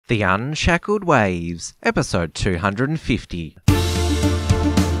The Unshackled Waves, episode 250.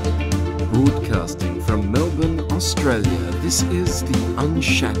 Broadcasting from Melbourne, Australia, this is The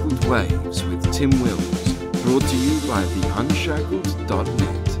Unshackled Waves with Tim Wills, brought to you by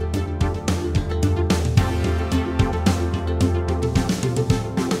theunshackled.net.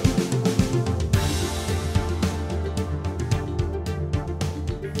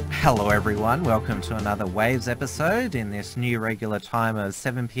 Hello everyone, welcome to another Waves episode in this new regular time of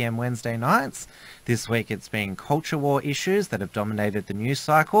 7 PM Wednesday nights. This week it's been culture war issues that have dominated the news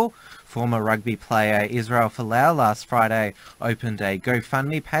cycle. Former rugby player Israel Folau last Friday opened a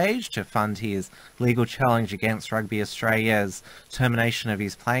GoFundMe page to fund his legal challenge against Rugby Australia's termination of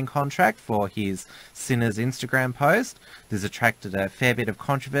his playing contract for his Sinners Instagram post. This attracted a fair bit of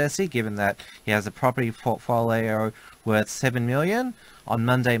controversy given that he has a property portfolio worth $7 million. On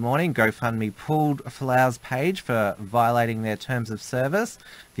Monday morning, GoFundMe pulled Folau's page for violating their terms of service.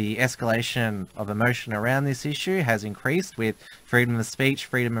 The escalation of emotion around this issue has increased, with freedom of speech,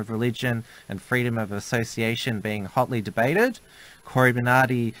 freedom of religion, and freedom of association being hotly debated. Cory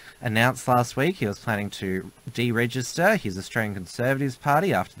Bernardi announced last week he was planning to deregister his Australian Conservatives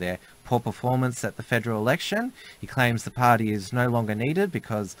Party after their poor performance at the federal election. He claims the party is no longer needed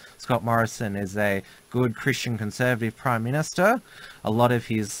because Scott Morrison is a good Christian Conservative Prime Minister. A lot of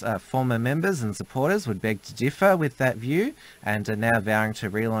his former members and supporters would beg to differ with that view and are now vowing to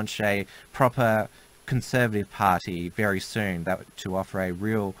relaunch a proper Conservative Party very soon to offer a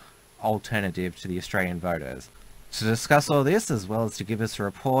real alternative to the Australian voters. To discuss all this, as well as to give us a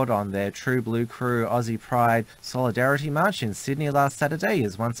report on their True Blue Crew Aussie Pride Solidarity March in Sydney last Saturday,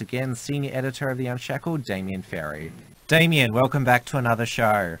 is once again Senior Editor of The Unshackled, Damien Ferri. Damien, welcome back to another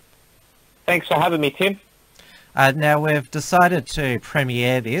show. Thanks for having me, Tim. Now, we've decided to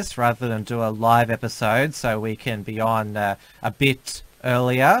premiere this rather than do a live episode, so we can be on a bit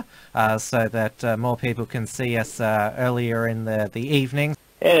earlier, so that more people can see us earlier in the evening.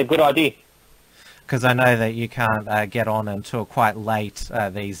 Yeah, good idea. Because I know that you can't get on until quite late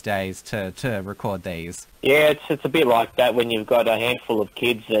these days to record these. Yeah, it's a bit like that when you've got a handful of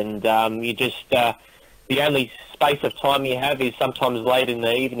kids and you just, the only space of time you have is sometimes late in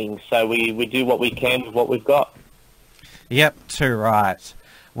the evening, so we do what we can with what we've got. Yep, too right.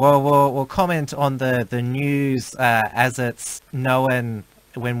 Well, we'll comment on the news as it's known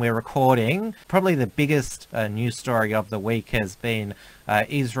when we're recording. Probably the biggest news story of the week has been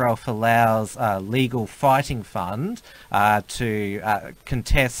Israel Folau's legal fighting fund to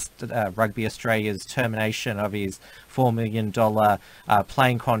contest Rugby Australia's termination of his $4 million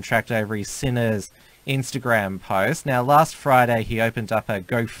playing contract over his Sinners Instagram post. Now, last Friday he opened up a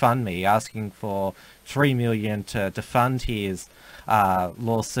GoFundMe asking for $3 million to fund his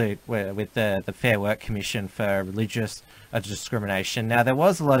lawsuit with the Fair Work Commission for religious discrimination. Now, there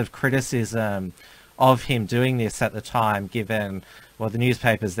was a lot of criticism of him doing this at the time, given, well, the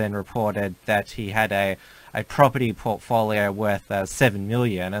newspapers then reported that he had a property portfolio worth $7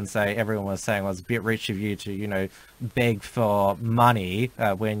 million, and so everyone was saying, well, it's a bit rich of you to, beg for money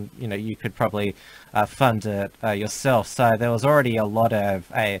when, you could probably fund it yourself. So there was already a lot of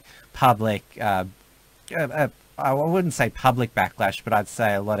a public, I wouldn't say public backlash, but I'd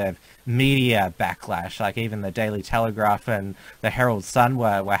say a lot of media backlash. Like even the Daily Telegraph and the Herald Sun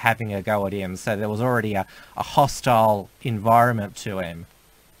were having a go at him. So there was already a hostile environment to him.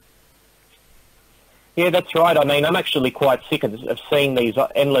 Yeah, that's right. I mean, I'm actually quite sick of seeing these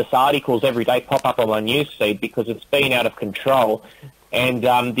endless articles every day pop up on my newsfeed because it's been out of control. And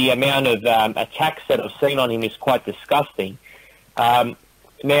the amount of attacks that I've seen on him is quite disgusting.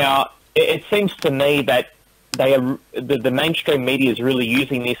 Now, it seems to me that the mainstream media is really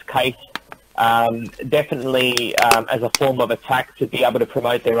using this case definitely as a form of attack to be able to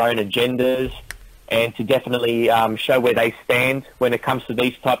promote their own agendas and to definitely show where they stand when it comes to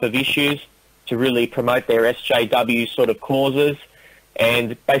these type of issues, to really promote their SJW sort of causes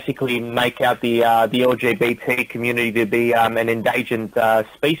and basically make out the LGBT community to be an endangered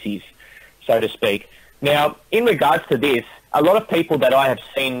species, so to speak. Now, in regards to this, a lot of people that I have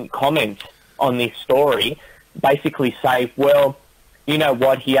seen comment on this story basically say, well, you know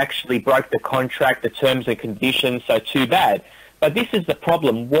what, he actually broke the contract, the terms and conditions, so too bad. But this is the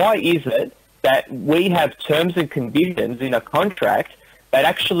problem. Why is it that we have terms and conditions in a contract that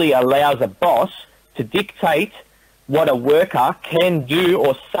actually allows a boss to dictate what a worker can do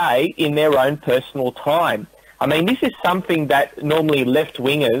or say in their own personal time? I mean, this is something that normally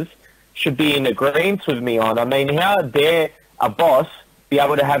left-wingers should be in agreement with me on. I mean, how dare a boss be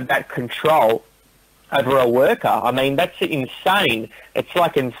able to have that control over a worker? I mean, that's insane. It's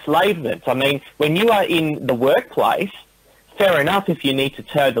like enslavement. I mean, when you are in the workplace, fair enough if you need to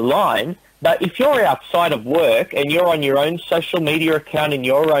toe the line, but if you're outside of work and you're on your own social media account in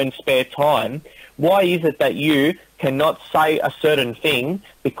your own spare time, why is it that you cannot say a certain thing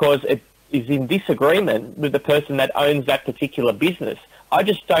because it is in disagreement with the person that owns that particular business? I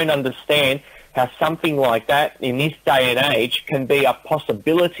just don't understand how something like that in this day and age can be a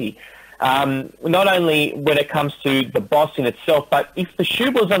possibility. Not only when it comes to the boss in itself, but if the shoe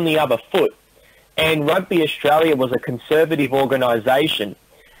was on the other foot and Rugby Australia was a conservative organisation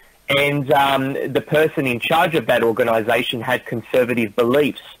and the person in charge of that organisation had conservative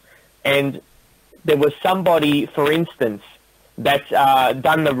beliefs, and there was somebody, for instance, that's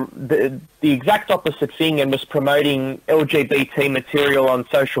done the exact opposite thing and was promoting LGBT material on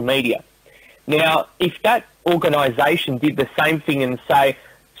social media. Now, if that organisation did the same thing and say,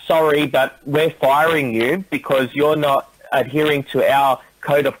 sorry, but we're firing you because you're not adhering to our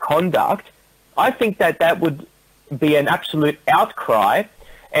code of conduct, I think that that would be an absolute outcry,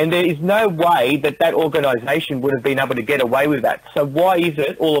 and there is no way that that organisation would have been able to get away with that. So why is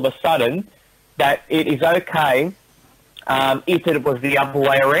it all of a sudden that it is okay if it was the other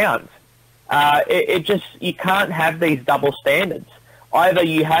way around? You can't have these double standards. Either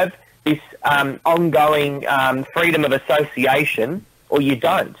you have this ongoing freedom of association, or you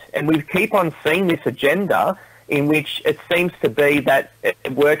don't. And we keep on seeing this agenda in which it seems to be that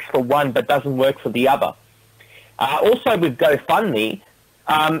it works for one but doesn't work for the other. Also with GoFundMe,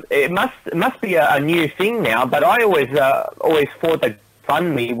 it must be a new thing now, but I always thought that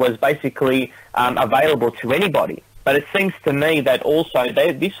GoFundMe was basically available to anybody. But it seems to me that also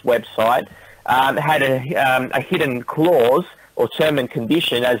this website had a hidden clause or term and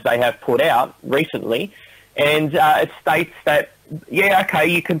condition, as they have put out recently, and it states that, yeah, okay,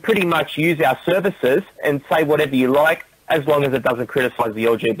 you can pretty much use our services and say whatever you like as long as it doesn't criticise the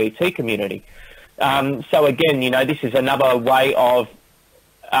LGBT community. So again, this is another way of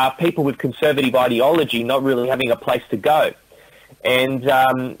people with conservative ideology not really having a place to go. And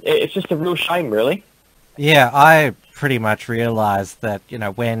it's just a real shame, really. Yeah, I pretty much realised that,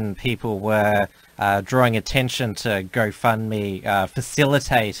 when people were drawing attention to GoFundMe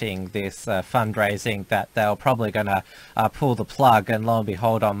facilitating this fundraising, that they were probably going to pull the plug, and lo and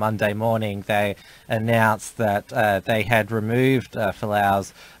behold, on Monday morning they announced that they had removed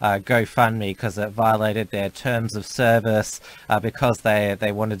Folau's GoFundMe because it violated their terms of service, because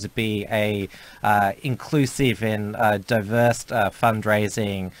they wanted to be a inclusive and diverse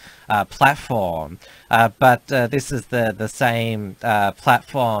fundraising platform. But this is the same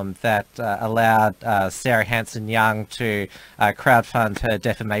platform that allowed Sarah Hanson-Young to crowdfund her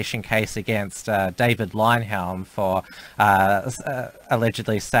defamation case against David Linehelm for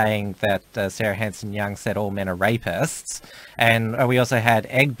allegedly saying that Sarah Hanson-Young said all men are rapists. And we also had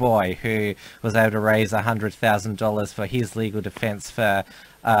Egg Boy, who was able to raise $100,000 for his legal defense for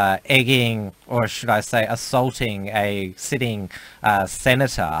egging, or should I say assaulting, a sitting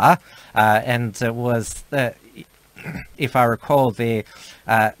senator, and it was if I recall, the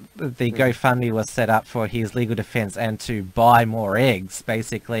GoFundMe was set up for his legal defense and to buy more eggs,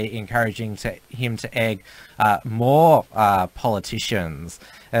 basically encouraging him to egg more politicians.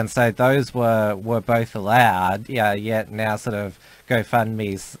 And so those were both allowed, yet now sort of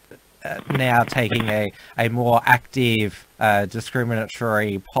GoFundMe's now taking a more active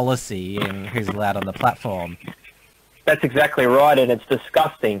discriminatory policy in who's allowed on the platform. That's exactly right, and it's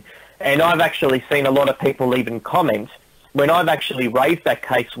disgusting. And I've actually seen a lot of people even comment when I've actually raised that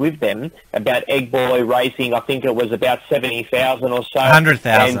case with them about Egg Boy raising, I think it was about 70,000 or so.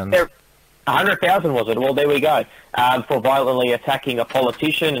 100,000. 100,000 was it? Well, there we go. For violently attacking a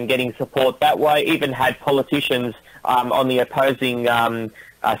politician and getting support that way. Even had politicians on the opposing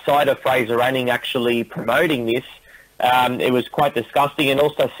side of Fraser Anning actually promoting this. It was quite disgusting. And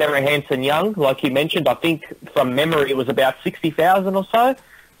also Sarah Hanson-Young, like you mentioned, I think from memory it was about 60,000 or so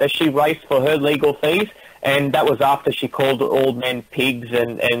that she raised for her legal fees, and that was after she called all men pigs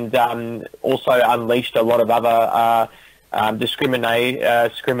and also unleashed a lot of other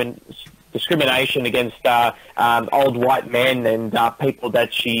discrimination against old white men and people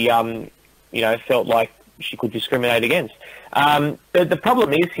that she felt like she could discriminate against. The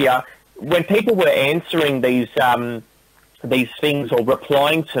problem is here, when people were answering these things or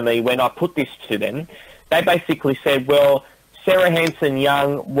replying to me when I put this to them, they basically said, well, Sarah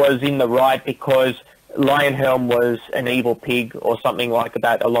Hanson-Young was in the right because Linehelm was an evil pig or something like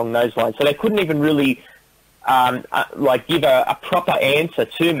that along those lines. So they couldn't even really give a proper answer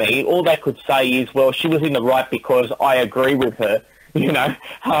to me. All they could say is, well, she was in the right because I agree with her, So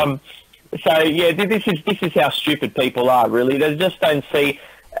yeah, this is how stupid people are, really. They just don't see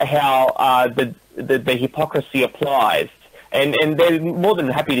how the hypocrisy applies. And they're more than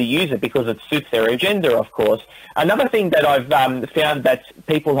happy to use it because it suits their agenda, of course. Another thing that I've found that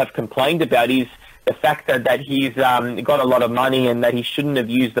people have complained about is the fact that he's got a lot of money and that he shouldn't have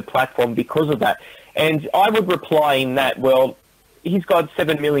used the platform because of that. And I would reply in that, well, he's got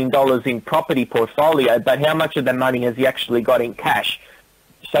 $7 million in property portfolio, but how much of the money has he actually got in cash?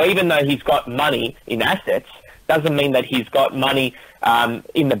 So even though he's got money in assets, doesn't mean that he's got money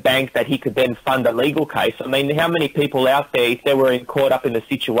in the bank that he could then fund a legal case. I mean, how many people out there, if they were caught up in the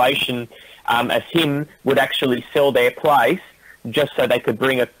situation as him, would actually sell their place just so they could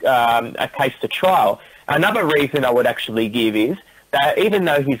bring a case to trial? Another reason I would actually give is that even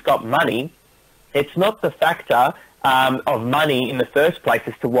though he's got money, it's not the factor of money in the first place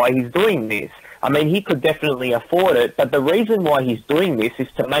as to why he's doing this. I mean, he could definitely afford it, but the reason why he's doing this is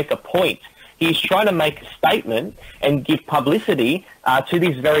to make a point. He's trying to make a statement and give publicity to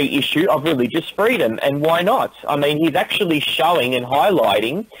this very issue of religious freedom. And why not? I mean, he's actually showing and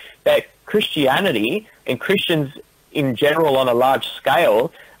highlighting that Christianity and Christians in general on a large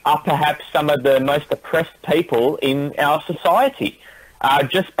scale are perhaps some of the most oppressed people in our society,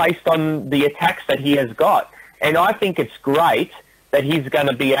 just based on the attacks that he has got. And I think it's great that he's going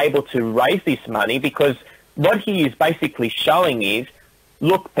to be able to raise this money, because what he is basically showing is,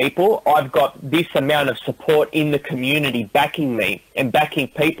 look, people, I've got this amount of support in the community backing me and backing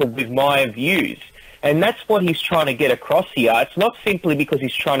people with my views. And that's what he's trying to get across here. It's not simply because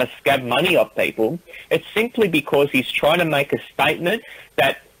he's trying to scab money off people. It's simply because he's trying to make a statement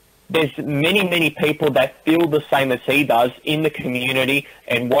that there's many, many people that feel the same as he does in the community,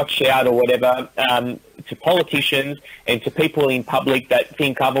 and watch out or whatever to politicians and to people in public that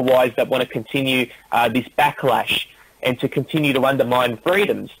think otherwise, that want to continue this backlash and to continue to undermine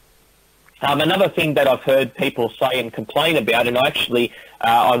freedoms. Another thing that I've heard people say and complain about, and actually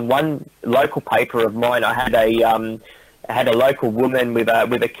on one local paper of mine, I had a local woman with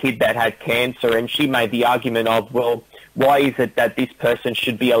a kid that had cancer, and she made the argument of, well, why is it that this person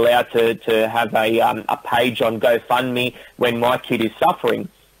should be allowed to have a page on GoFundMe when my kid is suffering?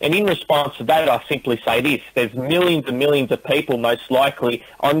 And in response to that, I simply say this: there's millions and millions of people, most likely,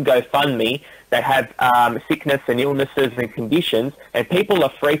 on GoFundMe that have sickness and illnesses and conditions, and people are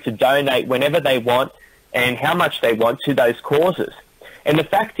free to donate whenever they want and how much they want to those causes. And the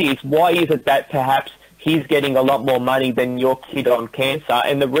fact is, why is it that perhaps he's getting a lot more money than your kid on cancer?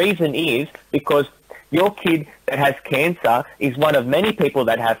 And the reason is because your kid that has cancer is one of many people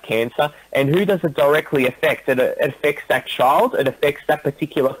that have cancer, and who does it directly affect? It affects that child, it affects that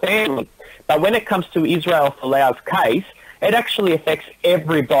particular family. But when it comes to Israel Folau's case, it actually affects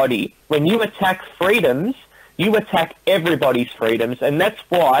everybody. When you attack freedoms, you attack everybody's freedoms, and that's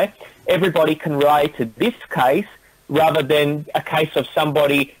why everybody can relate to this case rather than a case of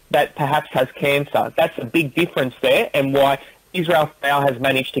somebody that perhaps has cancer. That's a big difference there, and why Israel Folau has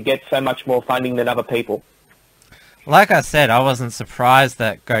managed to get so much more funding than other people. Like I said, I wasn't surprised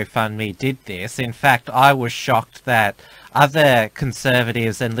that GoFundMe did this. In fact, I was shocked that other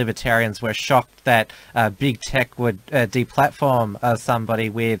conservatives and libertarians were shocked that big tech would deplatform somebody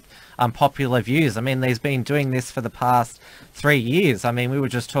with unpopular views. I mean, they've been doing this for the past 3 years. I mean, we were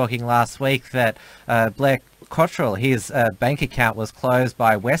just talking last week that Blair Cottrell, his bank account was closed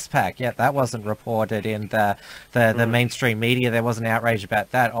by Westpac, yet that wasn't reported in the mainstream media. There wasn't outrage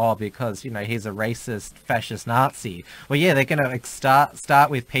about that, because, you know, he's a racist, fascist Nazi. Well, yeah, they're going to start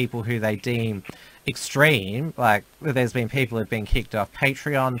with people who they deem extreme. Like, there's been people who've been kicked off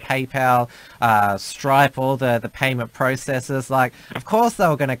Patreon, PayPal, Stripe, all the payment processors. Like, of course they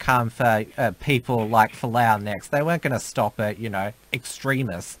were going to come for people like Folau next. They weren't going to stop at, you know,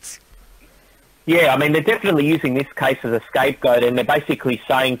 extremists. Yeah, I mean, they're definitely using this case as a scapegoat, and they're basically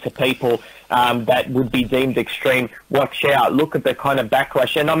saying to people that would be deemed extreme, watch out, look at the kind of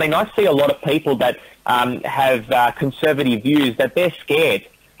backlash. And I mean, I see a lot of people that have conservative views that they're scared.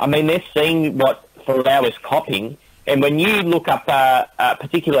 I mean, they're seeing what Folau is copying, and when you look up a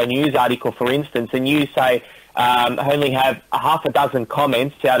particular news article, for instance, and you say only have a half a dozen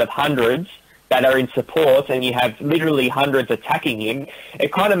comments out of hundreds that are in support, and you have literally hundreds attacking him,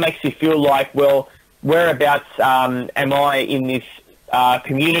 it kind of makes you feel like, well, whereabouts am I in this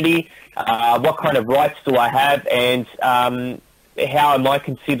community? What kind of rights do I have? And how am I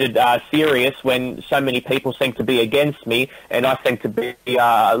considered serious when so many people seem to be against me, and I seem to be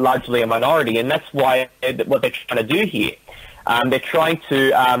largely a minority? And that's why what they're trying to do here. They're trying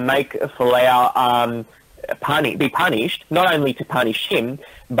to make Folau be punished, not only to punish him,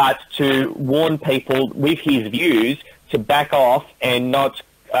 but to warn people with his views to back off and not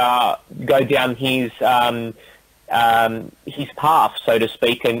go down his path, so to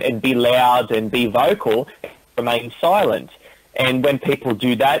speak, and be loud and be vocal, remain silent. And when people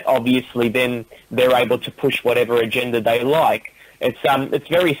do that, obviously then they're able to push whatever agenda they like. It's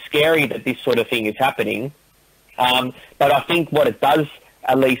very scary that this sort of thing is happening. But I think what it does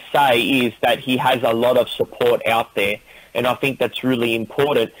at least say is that he has a lot of support out there. And I think that's really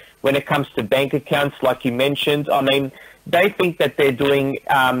important. When it comes to bank accounts, like you mentioned, I mean, they think that they're doing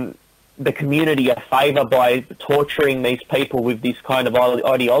the community a favour by torturing these people with this kind of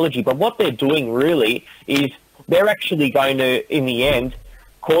ideology. But what they're doing really is they're actually going to, in the end,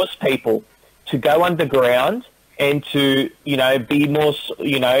 cause people to go underground and to, be more,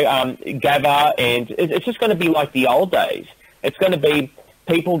 gather. And it's just going to be like the old days. It's going to be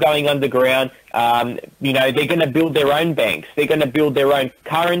people going underground. They're going to build their own banks. They're going to build their own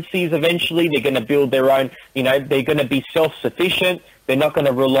currencies eventually. They're going to build their own, they're going to be self-sufficient. They're not going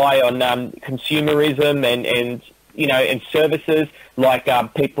to rely on consumerism and services like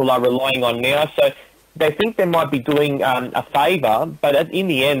people are relying on now. So they think they might be doing a favour, but in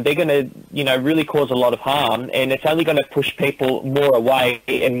the end, they're going to, really cause a lot of harm, and it's only going to push people more away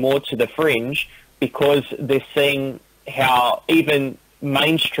and more to the fringe because they're seeing how even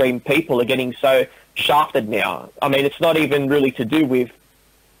mainstream people are getting so shafted now. I mean, it's not even really to do with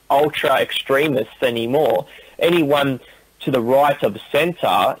ultra extremists anymore. Anyone to the right of the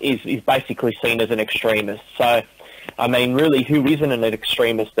centre is basically seen as an extremist. So, I mean, really, who isn't an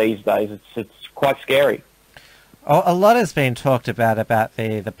extremist these days? It's quite scary. A lot has been talked about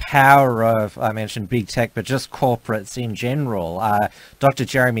the power of, I mentioned big tech, but just corporates in general. Dr.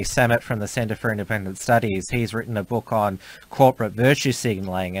 Jeremy Samet from the Centre for Independent Studies, he's written a book on corporate virtue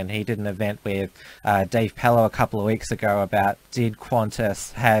signalling, and he did an event with Dave Pello a couple of weeks ago about did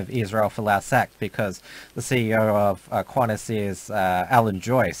Qantas have Israel Folau sacked, because the CEO of Qantas is Alan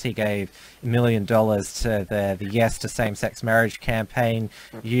Joyce. He gave $1 million to the Yes to Same-Sex Marriage campaign,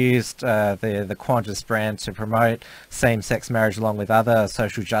 used the Qantas brand to promote same-sex marriage along with other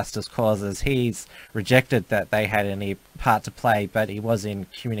social justice causes. He's rejected that they had any part to play, but he was in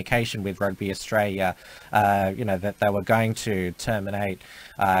communication with Rugby Australia, that they were going to terminate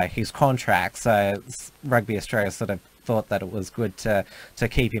his contract. So Rugby Australia sort of thought that it was good to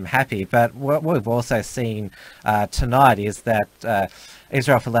keep him happy. But what we've also seen tonight is that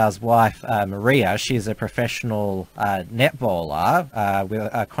Israel Folau's wife, Maria, she's a professional netballer with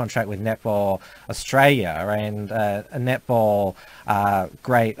a contract with Netball Australia, and a netball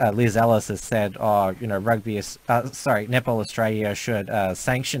great Liz Ellis has said, Netball Australia should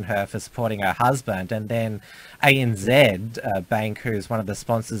sanction her for supporting her husband. And then ANZ Bank, who's one of the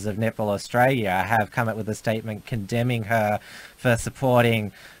sponsors of Netball Australia, have come up with a statement condemning her for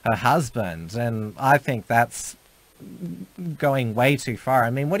supporting her husband. And I think that's going way too far.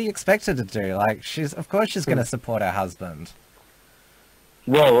 I mean, what do you expect her to do? Like, of course she's going to support her husband.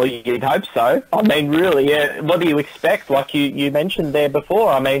 Well, you'd hope so. I mean, really, what do you expect? Like you mentioned there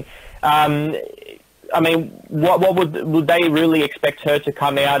before. I mean, what would they really expect her to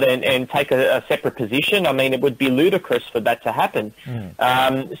come out and take a separate position? I mean, it would be ludicrous for that to happen.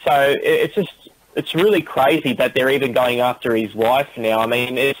 So it's really crazy that they're even going after his wife now. I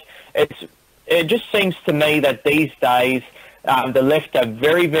mean, it just seems to me that these days the left are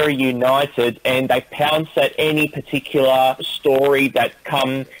very, very united, and they pounce at any particular story that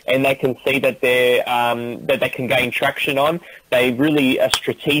come and they can see that that they can gain traction on. They really are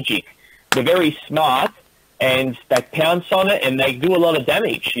strategic. They're very smart, and they pounce on it, and they do a lot of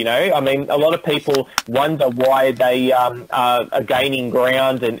damage. I mean, a lot of people wonder why they are gaining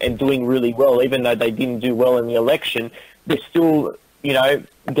ground and doing really well, even though they didn't do well in the election. They're still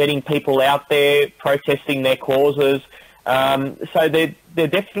getting people out there protesting their causes. So they've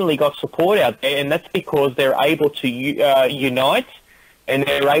definitely got support out there, and that's because they're able to unite, and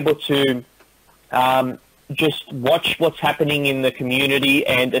they're able to just watch what's happening in the community,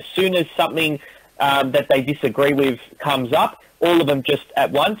 and as soon as something that they disagree with comes up, all of them just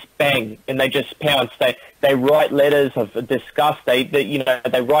at once, bang, and they just pounce. They write letters of disgust. They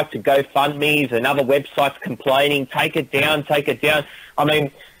write to GoFundMes and other websites complaining, take it down. I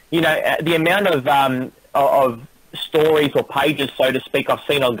mean, the amount of stories or pages, so to speak, I've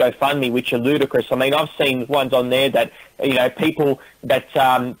seen on GoFundMe, which are ludicrous. I mean, I've seen ones on there that, people that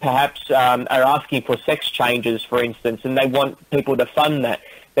perhaps are asking for sex changes, for instance, and they want people to fund that.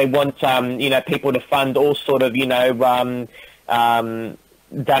 They want, people to fund all sort of,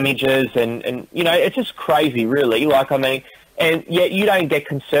 damages and it's just crazy, really. Like, I mean, and yet you don't get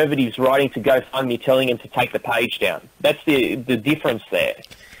conservatives writing to GoFundMe telling them to take the page down. That's the difference there.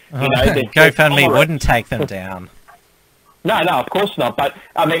 GoFundMe wouldn't take them down. No, of course not. But,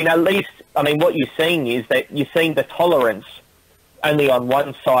 I mean, at least, what you're seeing is that you're seeing the tolerance only on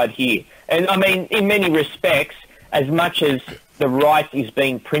one side here. And, I mean, in many respects, as much as the right is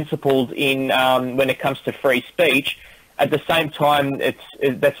being principled in when it comes to free speech, at the same time,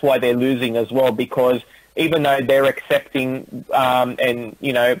 that's why they're losing as well, because even though they're accepting and,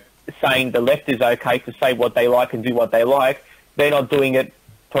 you know, saying the left is okay to say what they like and do what they like, they're not doing it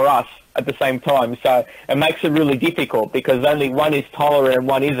for us at the same time. So it makes it really difficult because only one is tolerant and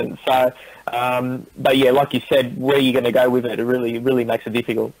one isn't. So, but yeah, like you said, where are you going to go with it? It really makes it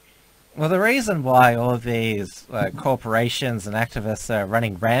difficult. Well, the reason why all of these corporations and activists are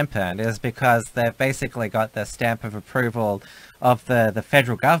running rampant is because they've basically got the stamp of approval of the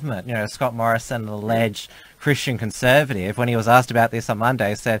federal government. You know, Scott Morrison, an alleged Christian conservative, when he was asked about this on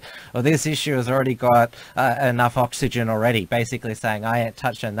Monday, said, well, this issue has already got enough oxygen already, basically saying, I ain't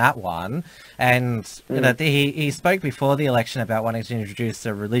touching that one. And you know, he spoke before the election about wanting to introduce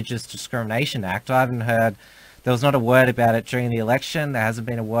a Religious Discrimination Act. I haven't heard... There was not a word about it during the election. There hasn't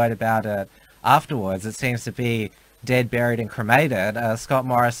been a word about it afterwards. It seems to be dead, buried and cremated. Scott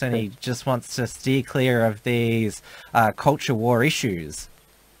Morrison, he just wants to steer clear of these culture war issues.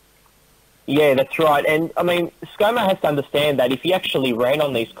 Yeah, that's right. And, I mean, ScoMo has to understand that if he actually ran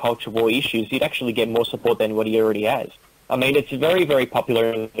on these culture war issues, he'd actually get more support than what he already has. I mean, it's very, very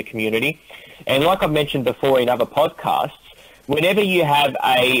popular in the community. And like I've mentioned before in other podcasts, whenever you have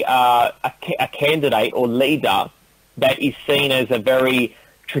a candidate or leader that is seen as a very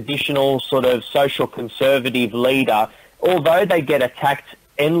traditional sort of social conservative leader, although they get attacked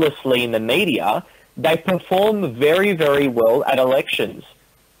endlessly in the media, they perform very, very well at elections.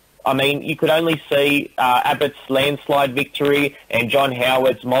 I mean, you could only see Abbott's landslide victory and John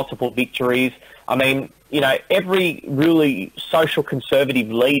Howard's multiple victories. I mean, you know, every really social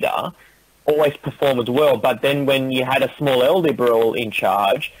conservative leader always performed well, but then when you had a small L Liberal in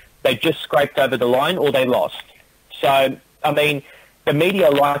charge, they just scraped over the line or they lost. So, I mean, the media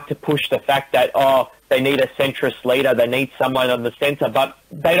like to push the fact that, oh, they need a centrist leader, they need someone on the centre, but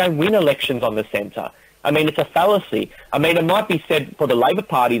they don't win elections on the centre. I mean, it's a fallacy. I mean, it might be said for the Labor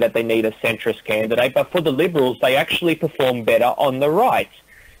Party that they need a centrist candidate, but for the Liberals, they actually perform better on the right.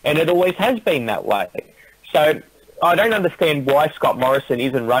 And it always has been that way. So I don't understand why Scott Morrison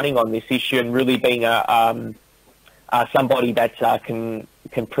isn't running on this issue and really being somebody that can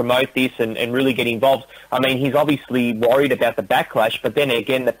promote this and really get involved. I mean, he's obviously worried about the backlash, but then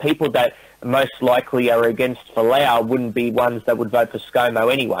again, the people that most likely are against Folau wouldn't be ones that would vote for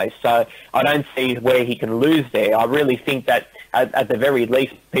ScoMo anyway. So I don't see where he can lose there. I really think that at the very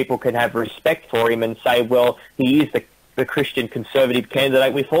least, people can have respect for him and say, well, he is the Christian conservative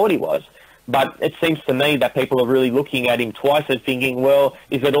candidate we thought he was. But it seems to me that people are really looking at him twice and thinking, well,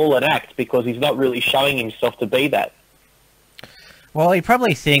 is it all an act? Because he's not really showing himself to be that. Well, he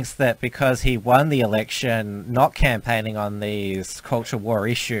probably thinks that because he won the election not campaigning on these culture war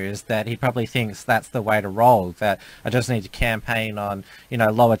issues, that he probably thinks that's the way to roll, that I just need to campaign on, you know,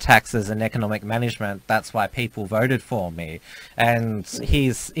 lower taxes and economic management. That's why people voted for me. And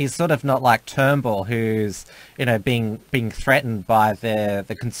he's sort of not like Turnbull, who's, you know, being threatened by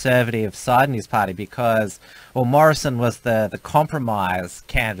the conservative side in his party because, well, Morrison was the compromise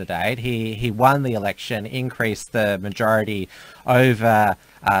candidate. He won the election, increased the majority over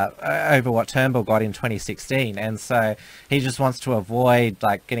what Turnbull got in 2016, and so he just wants to avoid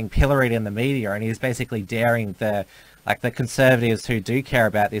like getting pilloried in the media, and he's basically daring the conservatives who do care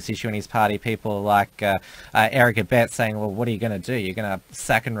about this issue in his party, people like Eric Abetz, saying, well, what are you going to do? You're going to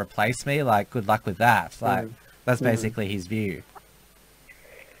sack and replace me? Like, good luck with that. Like, that's basically his view.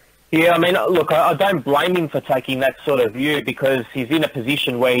 Yeah, I mean, look, I don't blame him for taking that sort of view because he's in a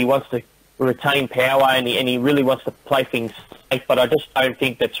position where he wants to retain power and he really wants to play things safe, but I just don't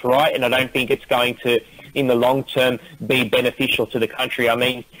think that's right, and I don't think it's going to, in the long term, be beneficial to the country. I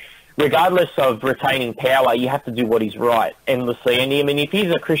mean, regardless of retaining power, you have to do what is right endlessly. And I mean, if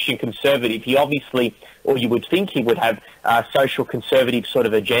he's a Christian conservative, he obviously, or you would think he would have a social conservative sort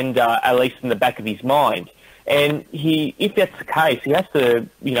of agenda, at least in the back of his mind. And if that's the case, he has to,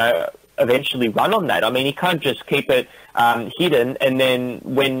 you know, eventually run on that. I mean, he can't just keep it hidden, and then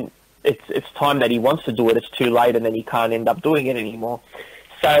when it's time that he wants to do it, it's too late, and then he can't end up doing it anymore.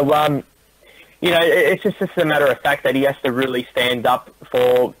 So, you know, it's just a matter of fact that he has to really stand up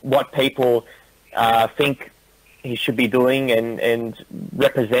for what people think he should be doing and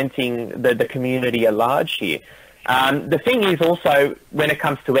representing the community at large here. The thing is also, when it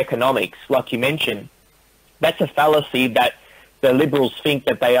comes to economics, like you mentioned, that's a fallacy that the Liberals think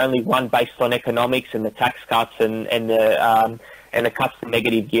that they only won based on economics and the tax cuts and the cuts to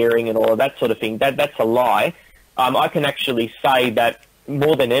negative gearing and all of that sort of thing. That's a lie. I can actually say that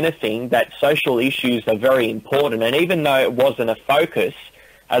more than anything, that social issues are very important. And even though it wasn't a focus,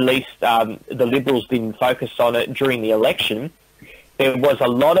 at least the Liberals didn't focus on it during the election, there was a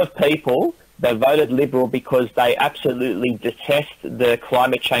lot of people that voted Liberal because they absolutely detest the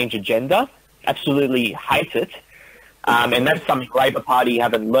climate change agenda, absolutely hate it. And that's something Labor Party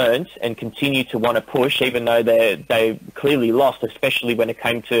haven't learned and continue to want to push, even though they clearly lost, especially when it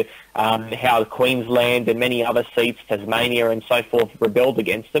came to how Queensland and many other seats, Tasmania and so forth, rebelled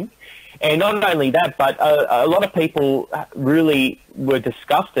against them. And not only that, but a lot of people really were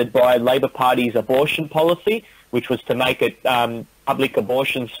disgusted by Labor Party's abortion policy, which was to make it public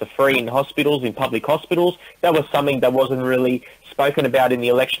abortions for free in hospitals, in public hospitals. That was something that wasn't really spoken about in the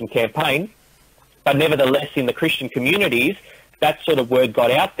election campaign. But nevertheless, in the Christian communities, that sort of word got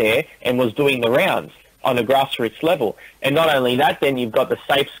out there and was doing the rounds on a grassroots level. And not only that, then you've got the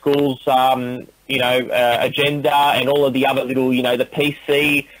Safe Schools, agenda and all of the other little, the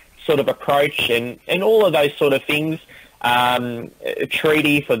PC sort of approach and all of those sort of things, a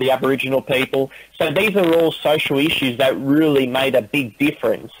treaty for the Aboriginal people. So these are all social issues that really made a big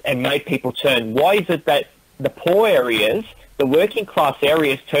difference and made people turn. Why is it that the poor areas, the working class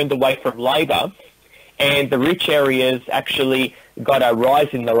areas turned away from Labor and the rich areas actually got a rise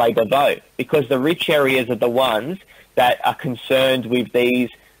in the Labor vote? Because the rich areas are the ones that are concerned with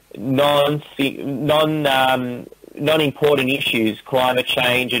these non-important issues, climate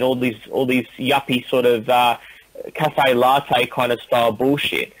change and all these yuppie sort of cafe latte kind of style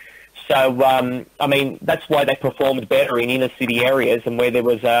bullshit. So, that's why they performed better in inner city areas and where there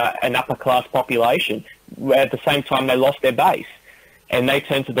was an upper class population. At the same time, they lost their base and they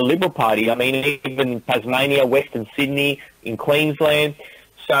turned to the Liberal Party. Even Tasmania, Western Sydney, in Queensland.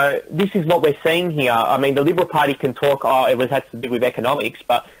 So this is what we're seeing here. The Liberal Party can talk, it has to do with economics,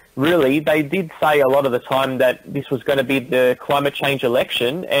 but really they did say a lot of the time that this was going to be the climate change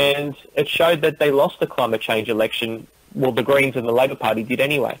election, and it showed that they lost the climate change election. Well, the Greens and the Labor Party did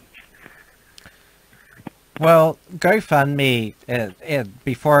anyway. Well, GoFundMe,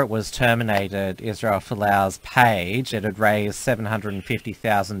 before it was terminated, Israel Folau's page, it had raised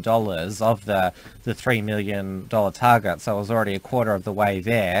 $750,000 of the $3 million target, so it was already a quarter of the way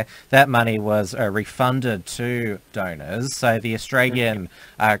there. That money was refunded to donors, so the Australian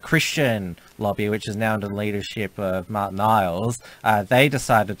Christian lobby, which is now under the leadership of Martin Iles, they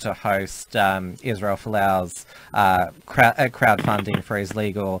decided to host Israel Folau's crowdfunding for his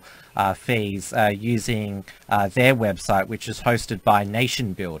legal fees using their website, which is hosted by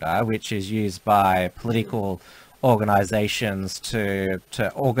Nation Builder, which is used by political organizations to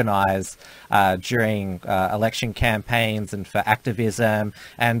organize during election campaigns and for activism.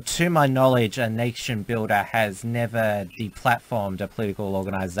 And to my knowledge, a Nation Builder has never deplatformed a political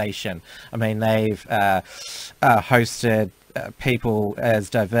organization. They've hosted people as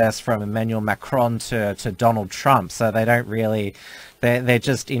diverse from Emmanuel Macron to Donald Trump, so they don't really, they're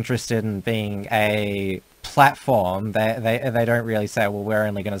just interested in being a platform. They don't really say, well, we're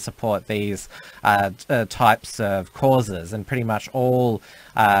only going to support these types of causes, and pretty much all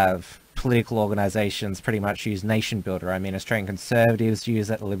political organizations pretty much use Nation Builder. Australian Conservatives use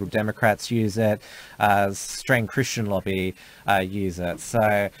it, the Liberal Democrats use it, Australian Christian Lobby use it.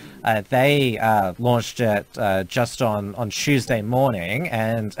 So they launched it just on Tuesday morning,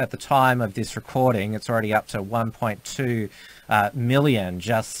 and at the time of this recording, it's already up to 1.2 million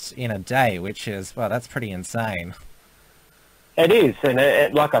just in a day, which is, well, that's pretty insane. It is, and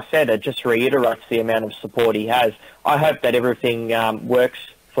like I said, it just reiterates the amount of support he has. I hope that everything works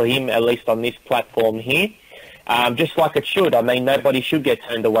for him, at least on this platform here, just like it should. Nobody should get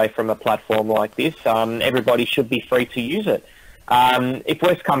turned away from a platform like this. Everybody should be free to use it. If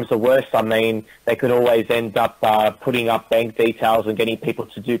worse comes to worse, they could always end up putting up bank details and getting people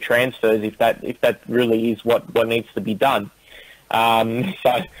to do transfers if that really is what needs to be done.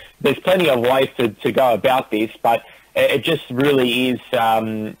 So there's plenty of ways to go about this, but it just really is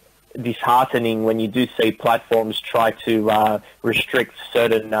disheartening when you do see platforms try to restrict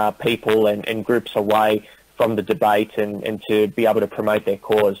certain people and groups away from the debate and to be able to promote their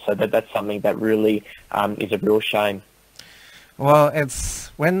cause. So that's something that really is a real shame. Well,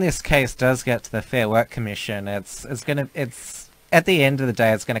 it's when this case does get to the Fair Work Commission, it's at the end of the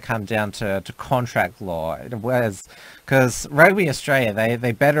day, it's going to come down to contract law. Because Rugby Australia,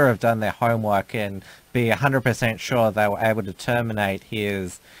 they better have done their homework and be 100% sure they were able to terminate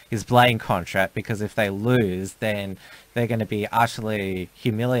his playing contract, because if they lose, then they're going to be utterly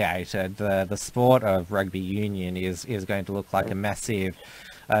humiliated. The sport of rugby union is going to look like a massive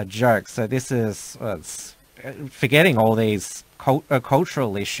joke. So this is, forgetting all these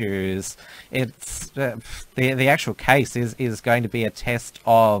cultural issues, it's the actual case is going to be a test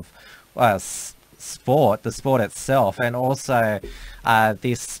of sport, the sport itself, and also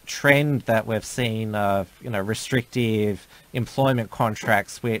this trend that we've seen of, restrictive employment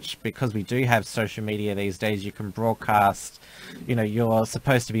contracts, which, because we do have social media these days, you can broadcast, you're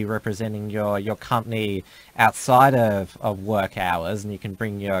supposed to be representing your company outside of work hours, and you can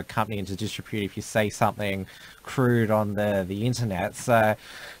bring your company into disrepute if you say something crude on the internet. So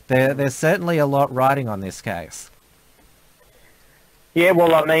there's certainly a lot riding on this case. Yeah,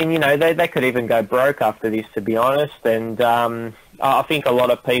 well, I mean, they could even go broke after this, to be honest. And I think a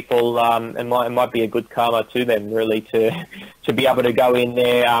lot of people, it might be a good karma to them, really, to be able to go in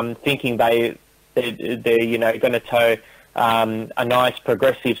there thinking they're going to toe a nice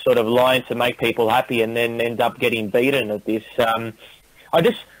progressive sort of line to make people happy, and then end up getting beaten at this. I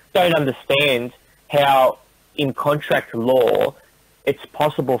just don't understand how, in contract law, it's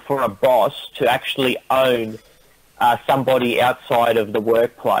possible for a boss to actually own somebody outside of the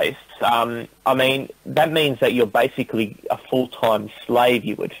workplace. I mean, that means that you're basically a full-time slave,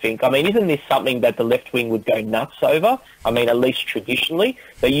 you would think. I mean, isn't this something that the left wing would go nuts over? I mean, at least traditionally,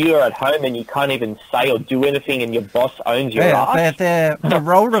 that you're at home and you can't even say or do anything and your boss owns your ass? The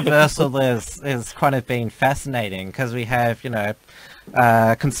role reversal is kind of been fascinating, because we have,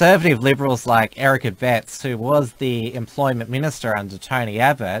 conservative liberals like Erica Betts, who was the employment minister under Tony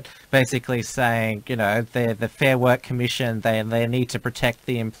Abbott, basically saying, the Fair Work Commission, they need to protect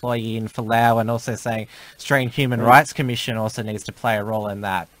the employee in Folau, and also saying Australian Human Rights Commission also needs to play a role in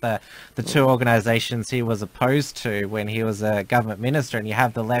that. The two organisations he was opposed to when he was a government minister, and you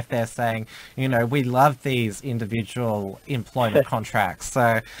have the left there saying, we love these individual employment contracts.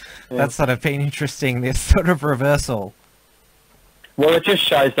 So that's sort of been interesting, this sort of reversal. Well, it just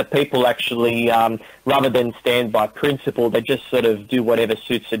shows that people actually, rather than stand by principle, they just sort of do whatever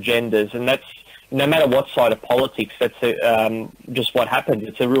suits agendas. And that's, no matter what side of politics, that's just what happens.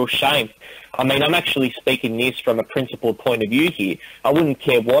 It's a real shame. I mean, I'm actually speaking this from a principled point of view here. I wouldn't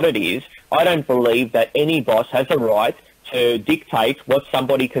care what it is. I don't believe that any boss has a right to dictate what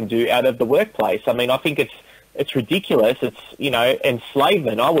somebody can do out of the workplace. I mean, I think it's ridiculous. It's,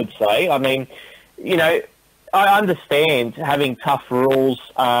 enslavement, I would say. I mean, I understand having tough rules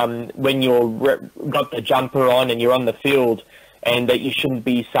when you're got the jumper on and you're on the field, and that you shouldn't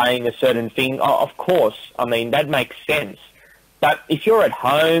be saying a certain thing. Oh, of course, I mean, that makes sense. But if you're at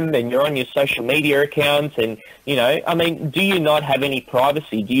home and you're on your social media accounts and, I mean, do you not have any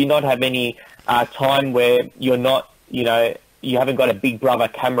privacy? Do you not have any time where you're not, you haven't got a big brother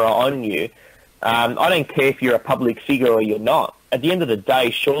camera on you? I don't care if you're a public figure or you're not. At the end of the day,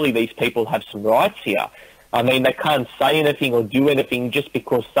 surely these people have some rights here. I mean, they can't say anything or do anything just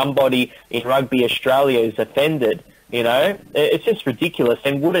because somebody in Rugby Australia is offended. It's just ridiculous.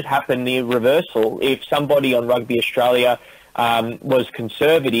 And would it happen the reversal if somebody on Rugby Australia was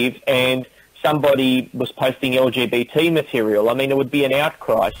conservative and somebody was posting LGBT material? I mean, it would be an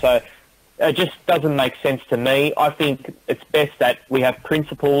outcry. So it just doesn't make sense to me. I think it's best that we have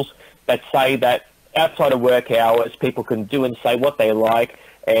principles that say that outside of work hours, people can do and say what they like.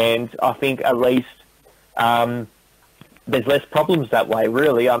 And I think at least there's less problems that way,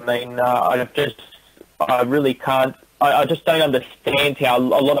 really. I mean, I really can't. I just don't understand how a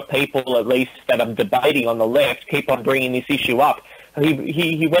lot of people, at least that I'm debating on the left, keep on bringing this issue up.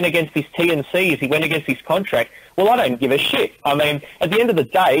 He went against his T&Cs. He went against his contract. Well, I don't give a shit. I mean, at the end of the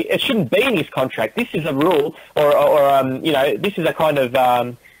day, it shouldn't be in his contract. This is a rule, or this is a kind of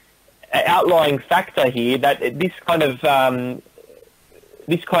outlying factor here that this kind of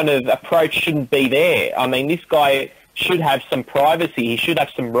approach shouldn't be there. I mean, this guy should have some privacy. He should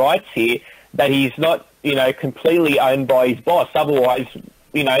have some rights here, that he's not, completely owned by his boss. Otherwise,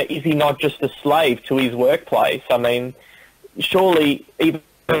 is he not just a slave to his workplace? I mean, surely even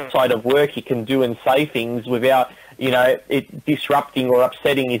outside of work he can do and say things without, it disrupting or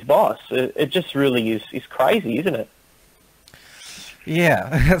upsetting his boss. It just really is crazy, isn't it?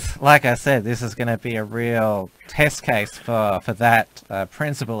 Yeah, like I said, this is going to be a real test case for that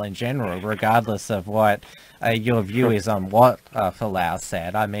principle in general, regardless of what your view is on what Folau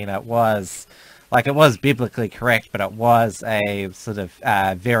said. I mean, it was biblically correct, but it was a sort of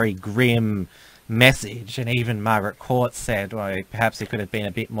very grim message. And even Margaret Court said, well, perhaps it could have been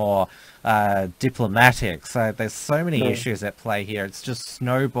a bit more diplomatic. So there's so many issues at play here. It's just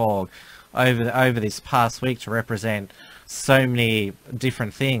snowballed over this past week to represent so many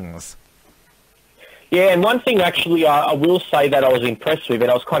different things. Yeah, and one thing actually I will say that I was impressed with,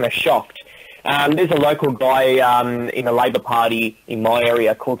 and I was kind of shocked. There's a local guy in the Labor Party in my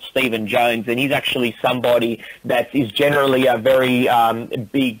area called Stephen Jones, and he's actually somebody that is generally a very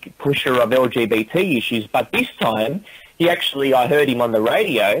big pusher of LGBT issues. But this time, I heard him on the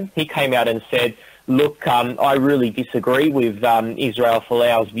radio. He came out and said, look, I really disagree with Israel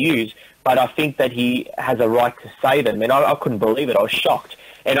Folau's views, but I think that he has a right to say them, and I couldn't believe it. I was shocked.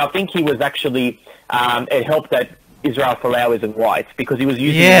 And I think he was actually, it helped that Israel Folau isn't white, because he was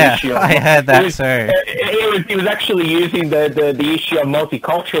using the issue of... I heard that too. He was actually using the issue of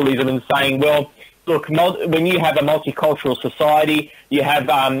multiculturalism and saying, well, look, when you have a multicultural society, you have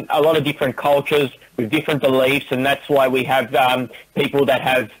a lot of different cultures with different beliefs, and that's why we have people that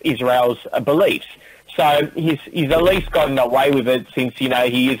have Israel's beliefs. So he's at least gotten away with it, since,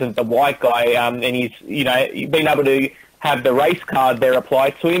 he isn't the white guy, and he's, been able to have the race card there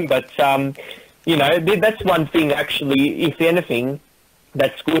applied to him. But, that's one thing, actually, if anything,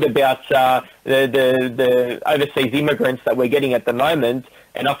 that's good about the overseas immigrants that we're getting at the moment.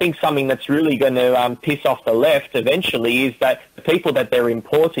 And I think something that's really going to piss off the left eventually is that the people that they're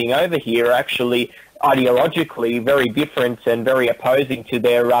importing over here are actually ideologically very different and very opposing to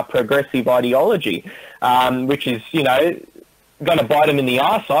their progressive ideology, which is, going to bite them in the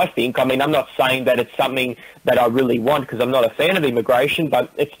arse, I think. I mean, I'm not saying that it's something that I really want, because I'm not a fan of immigration,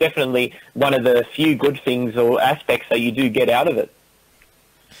 but it's definitely one of the few good things or aspects that you do get out of it.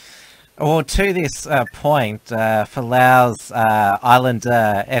 Well, to this point, Folau's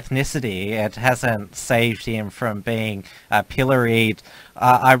Islander ethnicity, it hasn't saved him from being pilloried.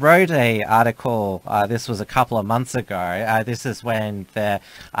 I wrote an article, this was a couple of months ago. This is when the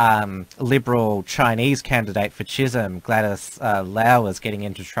Liberal Chinese candidate for Chisholm, Gladys Lau, was getting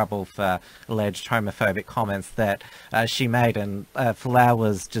into trouble for alleged homophobic comments that she made, and Folau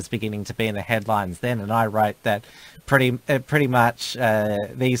was just beginning to be in the headlines then, and I wrote that pretty much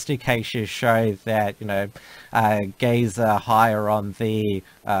these two cases show that gays are higher on the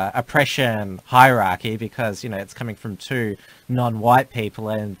oppression hierarchy, because it's coming from two non-white people,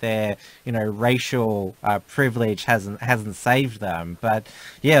 and their racial privilege hasn't saved them. But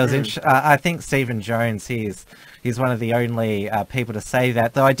yeah, it was I think Stephen Jones, he's one of the only people to say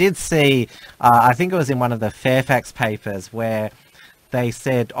that. Though I did see, I think it was in one of the Fairfax papers, where they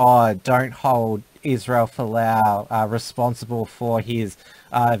said, don't hold Israel Folau responsible for his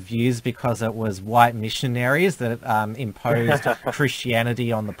views, because it was white missionaries that imposed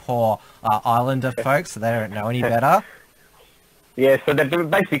Christianity on the poor Islander folks, so they don't know any better. Yeah, so they're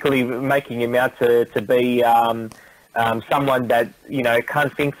basically making him out to be someone that,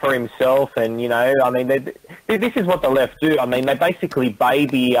 can't think for himself, and, I mean, this is what the left do. I mean, they basically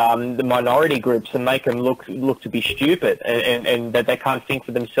baby the minority groups and make them look to be stupid, and that they can't think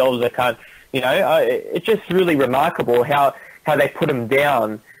for themselves, they can't, it's just really remarkable how they put them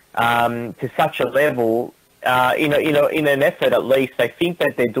down to such a level. In an effort, at least, they think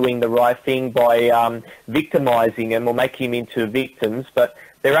that they're doing the right thing by victimising them or making them into victims, but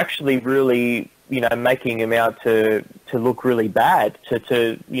they're actually really, making them out to look really bad,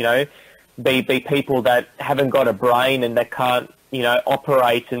 to be people that haven't got a brain and that can't,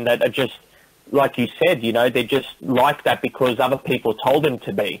 operate, and that are just, like you said, they're just like that because other people told them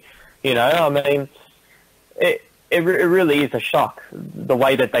to be. I mean, it really is a shock. The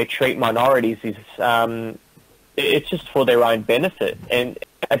way that they treat minorities is, it's just for their own benefit. And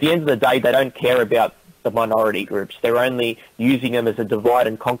at the end of the day, they don't care about the minority groups. They're only using them as a divide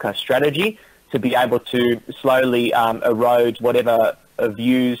and conquer strategy to be able to slowly erode whatever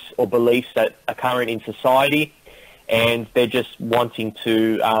views or beliefs that are current in society. And they're just wanting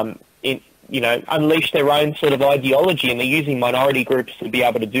to, unleash their own sort of ideology, and they're using minority groups to be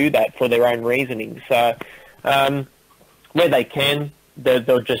able to do that for their own reasoning. So where they can,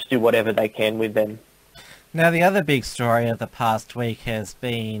 they'll just do whatever they can with them. Now, the other big story of the past week has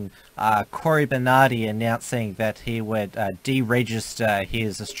been Cory Bernardi announcing that he would deregister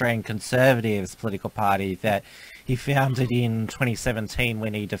his Australian Conservatives political party that he founded in 2017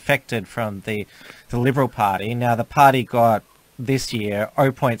 when he defected from the Liberal Party. Now, the party got this year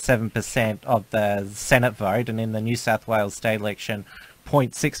 0.7% of the Senate vote, and in the New South Wales state election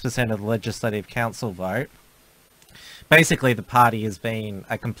 0.6% of the Legislative Council vote. Basically, the party has been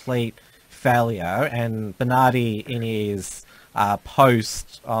a complete failure, and Bernardi, in his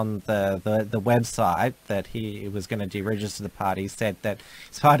post on the website that he was going to deregister the party, said that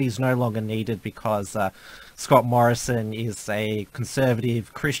his party is no longer needed because Scott Morrison is a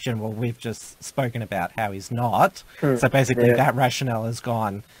conservative Christian. Well, we've just spoken about how he's not. So basically that rationale has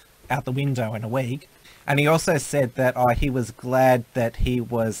gone out the window in a week. And he also said that he was glad that he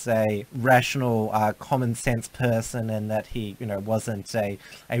was a rational, common sense person, and that he, wasn't a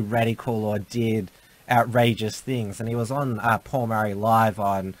radical or did outrageous things. And he was on Paul Murray Live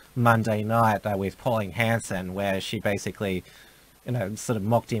on Monday night with Pauline Hanson, where she basically sort of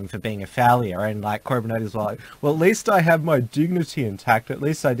mocked him for being a failure, and like Cory Bernardi was like, well, at least I have my dignity intact. At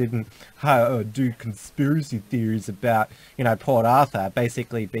least I didn't do conspiracy theories about, Port Arthur,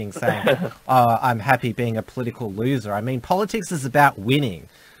 basically being saying, oh, I'm happy being a political loser. I mean, politics is about winning.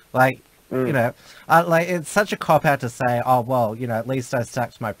 Like, like it's such a cop out to say, oh, well, at least I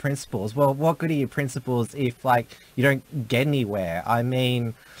stuck to my principles. Well, what good are your principles if like you don't get anywhere? I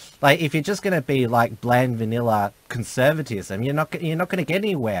mean, like, if you're just going to be like bland vanilla conservatism, you're not going to get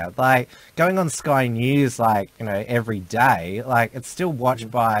anywhere. Like, going on Sky News, like, every day, like, it's still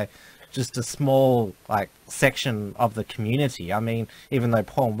watched by just a small, like, section of the community. I mean, even though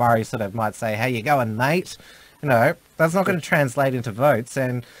Paul Murray sort of might say, how you going, mate? That's not going to translate into votes.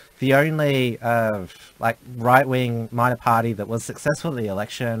 And the only, like, right-wing minor party that was successful in the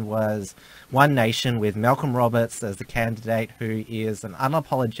election was One Nation, with Malcolm Roberts as the candidate, who is an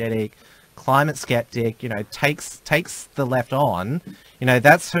unapologetic climate skeptic, takes the left on.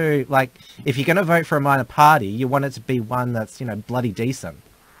 That's who, like, if you're going to vote for a minor party, you want it to be one that's, bloody decent.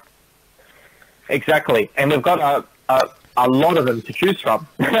 Exactly. And we've got a lot of them to choose from,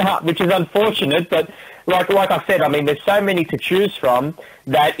 which is unfortunate, but like I said, I mean, there's so many to choose from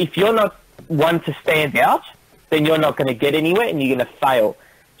that if you're not one to stand out, then you're not going to get anywhere and you're going to fail.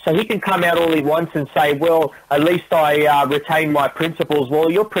 So he can come out all he wants and say, well, at least I retain my principles.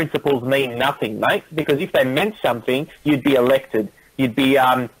 Well, your principles mean nothing, mate, because if they meant something, you'd be elected. You'd be,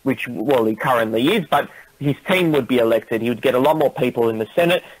 which, well, he currently is, but his team would be elected. He would get a lot more people in the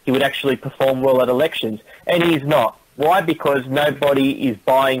Senate. He would actually perform well at elections. And he's not. Why? Because nobody is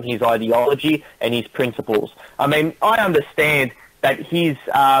buying his ideology and his principles. I mean, I understand that his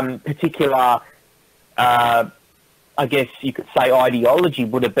particular, I guess you could say, ideology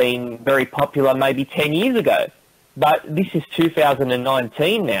would have been very popular maybe 10 years ago. But this is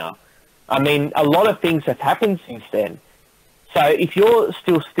 2019 now. I mean, a lot of things have happened since then. So if you're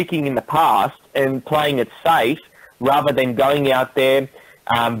still sticking in the past and playing it safe rather than going out there,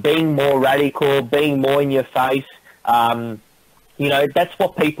 being more radical, being more in your face, that's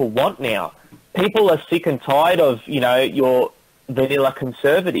what people want now. People are sick and tired of, your vanilla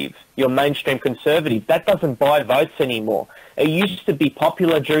conservative, your mainstream conservative. That doesn't buy votes anymore. It used to be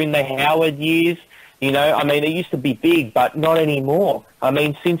popular during the Howard years. I mean, it used to be big, but not anymore. I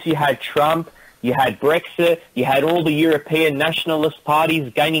mean, since you had Trump, you had Brexit, you had all the European nationalist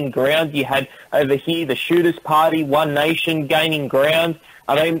parties gaining ground. You had over here the Shooters Party, One Nation gaining ground.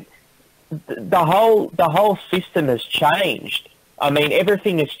 I mean, the whole system has changed. I mean,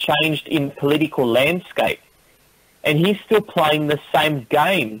 everything has changed in the political landscape. And he's still playing the same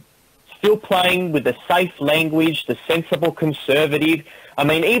game, still playing with the safe language, the sensible conservative. I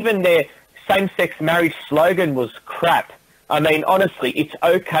mean, even their same-sex marriage slogan was crap. I mean, honestly, it's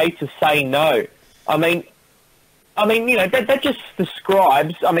okay to say no. I mean, that just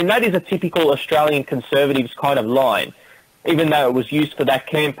describes, I mean, that is a typical Australian conservatives kind of line, even though it was used for that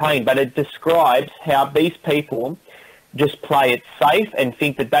campaign. But it describes how these people just play it safe and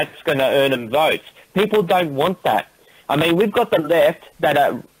think that that's going to earn them votes. People don't want that. I mean, we've got the left that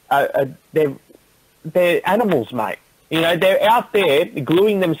are they're animals, mate. They're out there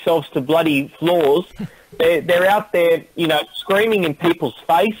gluing themselves to bloody floors. They're out there, screaming in people's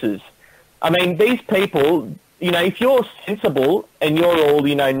faces. I mean, these people, if you're sensible and you're all,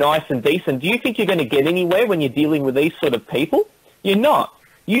 nice and decent, do you think you're going to get anywhere when you're dealing with these sort of people? You're not.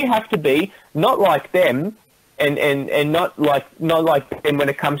 You have to be not like them and not like them when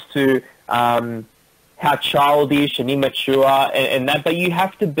it comes to how childish and immature and that, but you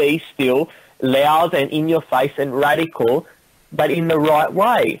have to be still loud and in your face and radical, but in the right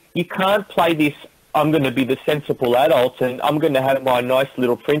way. You can't play this, I'm going to be the sensible adult and I'm going to have my nice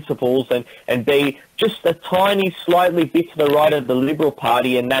little principles and be just a tiny, slightly bit to the right of the Liberal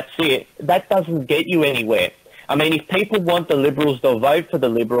Party and that's it. That doesn't get you anywhere. I mean, if people want the Liberals, they'll vote for the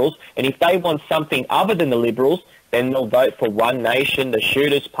Liberals, and if they want something other than the Liberals, then they'll vote for One Nation, the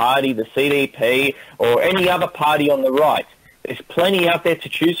Shooters Party, the CDP, or any other party on the right. There's plenty out there to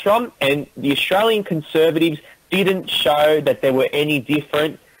choose from, and the Australian Conservatives didn't show that they were any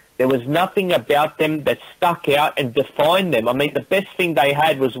different. There was nothing about them that stuck out and defined them. I mean, the best thing they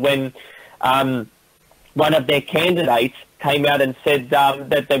had was when one of their candidates came out and said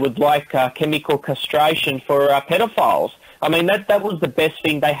that they would like chemical castration for pedophiles. I mean, that was the best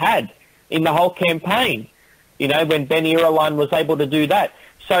thing they had in the whole campaign, when Ben Ireland was able to do that.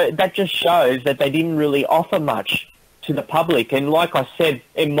 So that just shows that they didn't really offer much to the public. And like I said,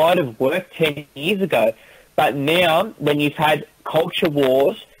 it might have worked 10 years ago, but now when you've had culture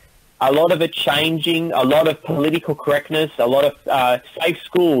wars, a lot of it changing, a lot of political correctness, a lot of safe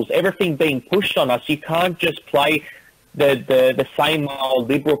schools, everything being pushed on us, you can't just play the same old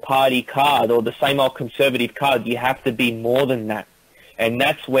Liberal Party card or the same old Conservative card. You have to be more than that. And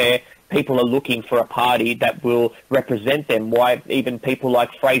that's where people are looking for a party that will represent them. Why even people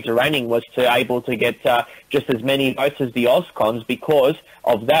like Fraser Anning was able to get just as many votes as the AusCons, because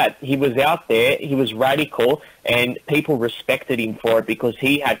of that. He was out there, he was radical, and people respected him for it because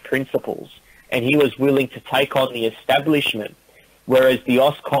he had principles and he was willing to take on the establishment, whereas the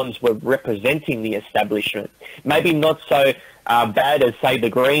AusCons were representing the establishment. Maybe not so bad as, say, the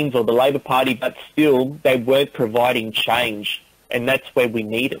Greens or the Labor Party, but still they weren't providing change, and that's where we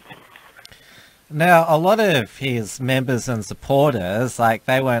need it. Now, a lot of his members and supporters, like,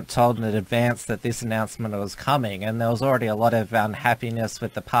 they weren't told in advance that this announcement was coming, and there was already a lot of unhappiness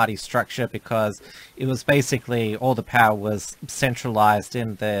with the party structure because it was basically all the power was centralised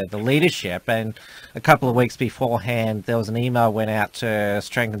in the leadership. And a couple of weeks beforehand, there was an email went out to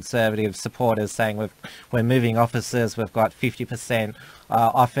Australian Conservative supporters saying we're moving offices, we've got 50%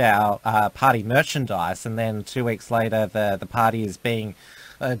 off our party merchandise, and then 2 weeks later the party is being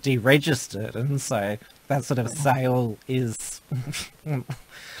deregistered, and so that sort of sale is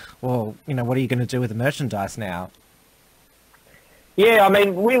well, you know, what are you going to do with the merchandise now? Yeah, I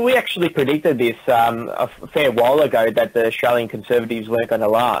mean, we actually predicted this a fair while ago, that the Australian Conservatives weren't going to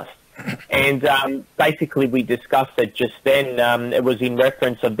last. And basically we discussed it just then. It was in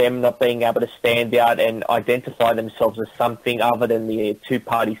reference of them not being able to stand out and identify themselves as something other than the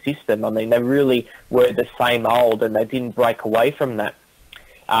two-party system. I mean, they really were the same old, and they didn't break away from that.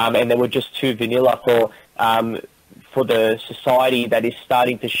 And they were just too vanilla for the society that is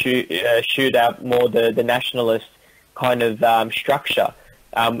starting to shoot out more the nationalist kind of structure,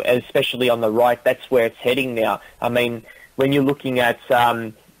 especially on the right. That's where it's heading now. I mean, when you're looking at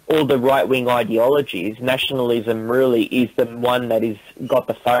all the right-wing ideologies, nationalism really is the one that is got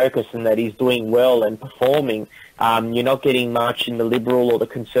the focus and that is doing well and performing. You're not getting much in the Liberal or the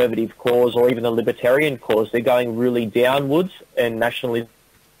Conservative cause or even the Libertarian cause. They're going really downwards, and nationalism.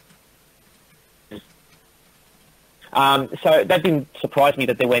 So that didn't surprise me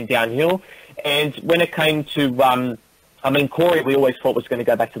that they went downhill. And when it came to, I mean, Cory, we always thought was going to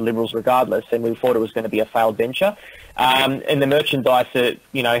go back to the Liberals regardless, and we thought it was going to be a failed venture. And the merchandise,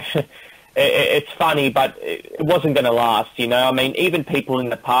 you know, it's funny, but it wasn't going to last, you know. I mean, even people in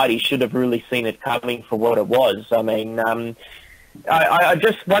the party should have really seen it coming for what it was. I mean, I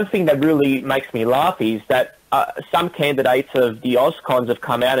just, one thing that really makes me laugh is that some candidates of the AusCons have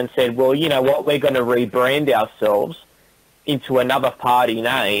come out and said, well, you know what, we're going to rebrand ourselves into another party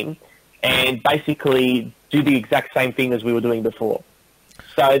name and basically do the exact same thing as we were doing before.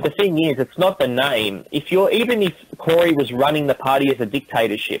 So the thing is, it's not the name. Even if Cory was running the party as a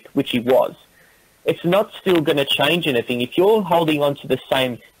dictatorship, which he was, it's not still going to change anything. If you're holding on to the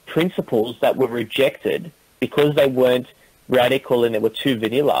same principles that were rejected because they weren't radical and they were too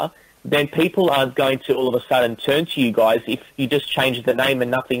vanilla, then people aren't going to all of a sudden turn to you guys if you just change the name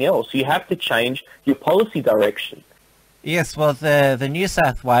and nothing else. You have to change your policy direction. Yes, well, the New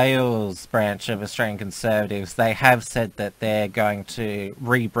South Wales branch of Australian Conservatives, they have said that they're going to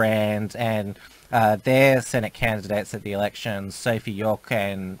rebrand, and their Senate candidates at the elections, Sophie York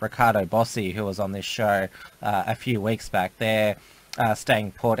and Ricardo Bossi, who was on this show a few weeks back, they're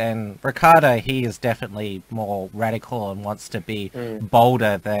staying put. And Ricardo, he is definitely more radical and wants to be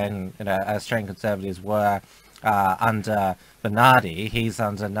bolder than, you know, Australian Conservatives were under Bernardi. He's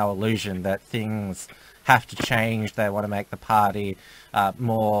under no illusion that things have to change. They want to make the party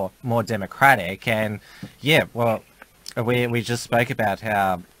more democratic. And yeah, well, we just spoke about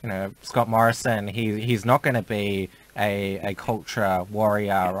how, you know, Scott Morrison, he's not going to be a culture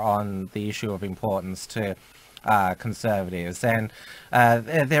warrior on the issue of importance to Conservatives. And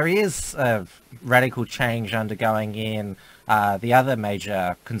there is a radical change undergoing in the other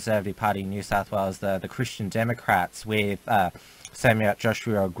major Conservative party in New South Wales, the Christian Democrats, with Samuel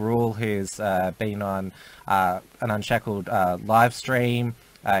Joshua Gruel, who's been on an Unshackled live stream.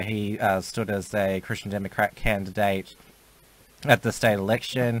 He stood as a Christian Democrat candidate at the state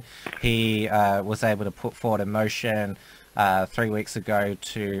election. He was able to put forward a motion 3 weeks ago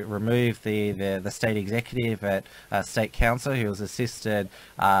to remove the state executive at State Council, who was assisted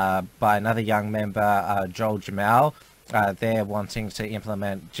by another young member, Joel Jamal. They're wanting to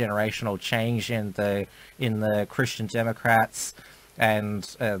implement generational change in the Christian Democrats, and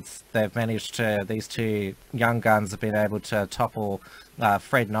they've managed to, these two young guns have been able to topple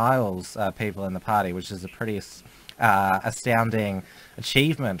Fred Niles' people in the party, which is a pretty astounding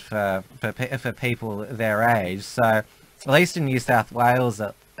achievement for people their age. So at least in New South Wales,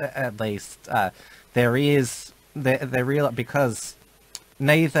 at least there is, they're real, because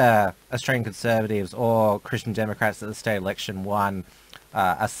neither Australian Conservatives or Christian Democrats at the state election won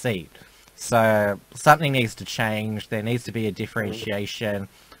a seat. So something needs to change. There needs to be a differentiation.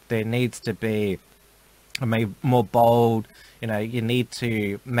 There needs to be a more bold, you need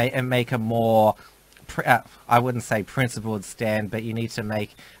to make a more, I wouldn't say principled stand, but you need to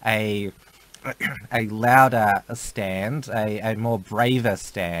make a louder stand, a more braver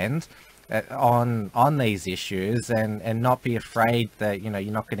stand on these issues, and not be afraid that you're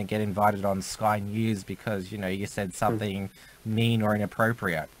not going to get invited on Sky News because you said something mean or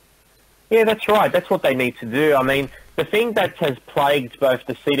inappropriate. Yeah, that's right. That's what they need to do. I mean, the thing that has plagued both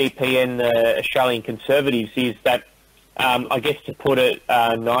the CDP and the Australian Conservatives is that, I guess to put it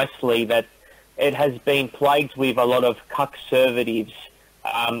nicely, that it has been plagued with a lot of conservatives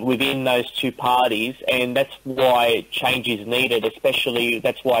within those two parties, and that's why change is needed, especially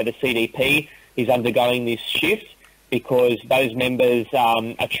that's why the CDP is undergoing this shift, because those members are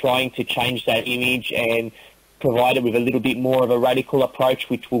trying to change that image and provide it with a little bit more of a radical approach,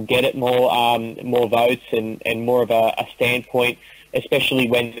 which will get it more votes and more of a standpoint, especially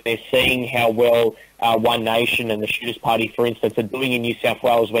when they're seeing how well One Nation and the Shooters Party, for instance, are doing in New South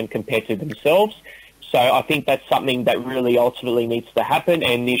Wales when compared to themselves. So I think that's something that really ultimately needs to happen,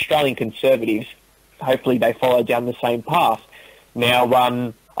 and the Australian Conservatives, hopefully they follow down the same path. Now,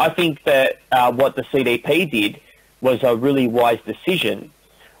 I think that what the CDP did was a really wise decision.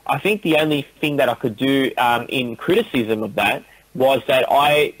 I think the only thing that I could do in criticism of that was that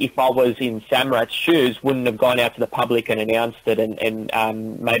if I was in Samrat's shoes, wouldn't have gone out to the public and announced it and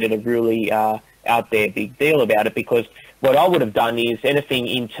made it a really out there big deal about it, because what I would have done is anything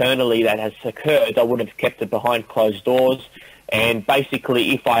internally that has occurred, I would have kept it behind closed doors. And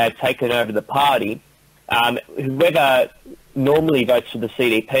basically, if I had taken over the party, whoever normally votes for the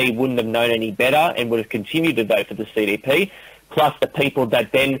CDP wouldn't have known any better and would have continued to vote for the CDP. Plus, the people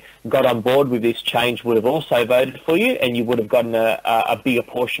that then got on board with this change would have also voted for you, and you would have gotten a bigger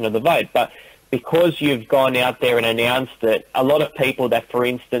portion of the vote. But because you've gone out there and announced it, a lot of people that, for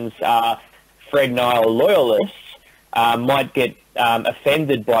instance, are Fred Nile loyalists might get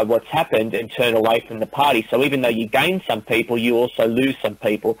offended by what's happened and turn away from the party. So even though you gain some people, you also lose some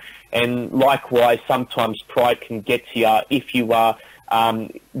people. And likewise, sometimes pride can get to you if you are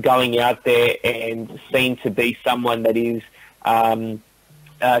going out there and seen to be someone that is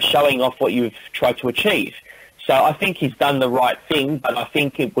showing off what you've tried to achieve. So I think he's done the right thing, but I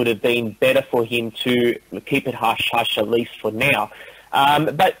think it would have been better for him to keep it hush-hush, at least for now.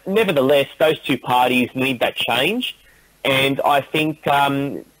 But nevertheless, those two parties need that change. And I think,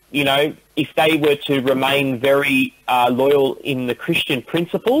 if they were to remain very loyal in the Christian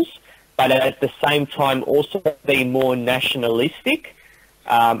principles, but at the same time also be more nationalistic,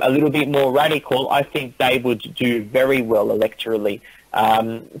 a little bit more radical, I think they would do very well electorally.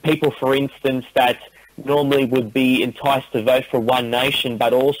 People, for instance, that normally would be enticed to vote for One Nation,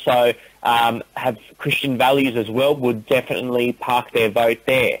 but also have Christian values as well, would definitely park their vote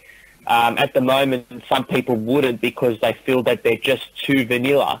there. At the moment, some people wouldn't because they feel that they're just too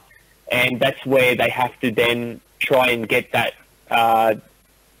vanilla, and that's where they have to then try and get that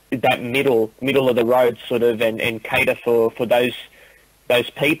middle of the road sort of, and cater for those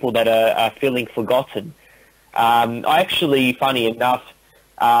people that are feeling forgotten. I actually, funny enough,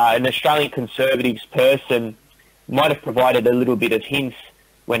 an Australian Conservatives person might have provided a little bit of hints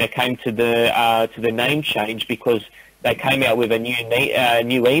when it came to the name change, because they came out with a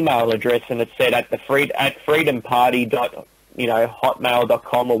new email address, and it said at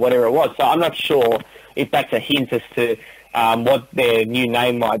freedomparty.hotmail.com or whatever it was. So I'm not sure if that's a hint as to what their new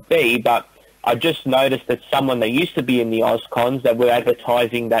name might be, but I just noticed that someone that used to be in the AusCons that were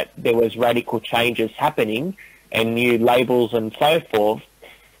advertising that there was radical changes happening and new labels and so forth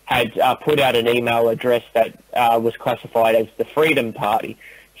had put out an email address that was classified as the Freedom Party.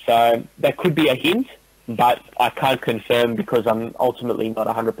 So that could be a hint, but I can't confirm because I'm ultimately not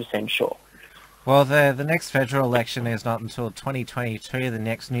 100% sure. Well, the next federal election is not until 2022. The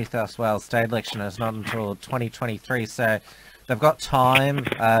next New South Wales state election is not until 2023. So they've got time.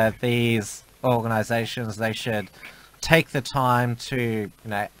 These organisations, they should take the time to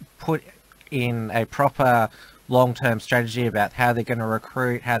put in a proper long-term strategy about how they're going to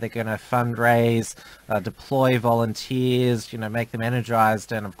recruit, how they're going to fundraise, deploy volunteers, make them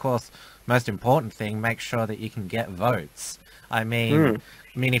energized, and of course, most important thing, make sure that you can get votes. I mean,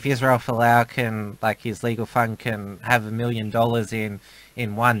 if Israel Folau can, his legal fund can have $1 million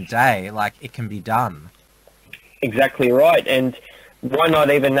in one day, it can be done. Exactly right, and why not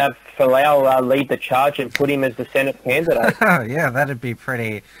even have Folau lead the charge and put him as the Senate candidate? Yeah, that'd be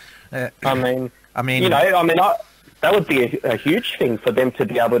pretty. That would be a huge thing for them to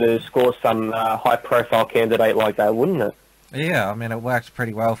be able to score some high-profile candidate like that, wouldn't it? Yeah, I mean, it worked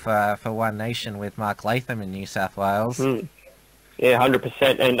pretty well for One Nation with Mark Latham in New South Wales. Yeah,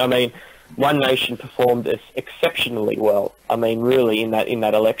 100%. And I mean, One Nation performed exceptionally well. I mean, really in that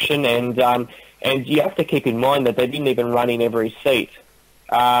election, and you have to keep in mind that they didn't even run in every seat.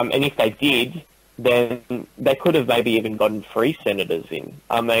 And if they did, then they could have maybe even gotten 3 senators in.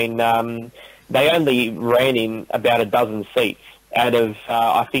 I mean, they only ran in about a dozen seats out of,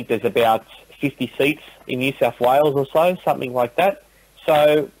 I think there's about 50 seats in New South Wales or so, something like that.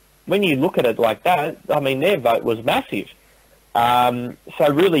 So when you look at it like that, I mean, their vote was massive. So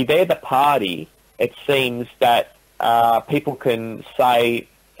really, they're the party, it seems, that people can say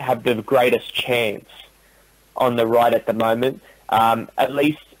have the greatest chance on the right at the moment, at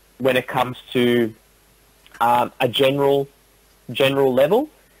least when it comes to a general level.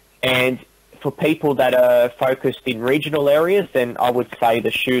 And for people that are focused in regional areas, then I would say the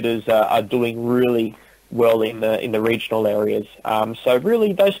shooters are doing really well in the regional areas. So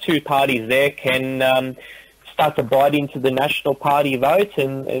really, those two parties there can start to bite into the National Party vote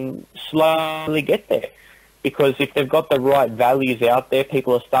and slowly get there. Because if they've got the right values out there,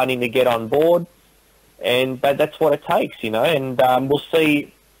 people are starting to get on board, and that's what it takes, you know. And we'll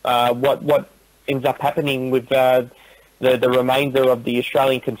see what ends up happening with the remainder of the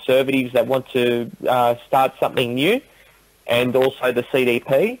Australian Conservatives that want to start something new, and also the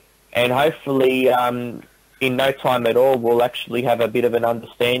CDP. And hopefully, in no time at all, we'll actually have a bit of an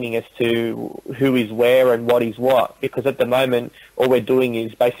understanding as to who is where and what is what. Because at the moment, all we're doing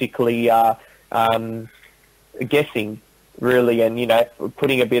is basically guessing, really, and, you know,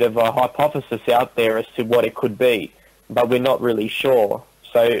 putting a bit of a hypothesis out there as to what it could be. But we're not really sure.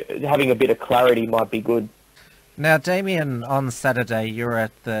 So having a bit of clarity might be good. Now, Damien, on Saturday, you were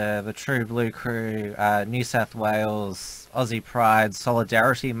at the True Blue Crew New South Wales Aussie Pride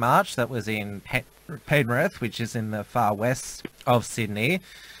Solidarity March that was in Penrith, which is in the far west of Sydney.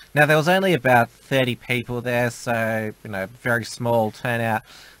 Now, there was only about 30 people there, so, you know, very small turnout.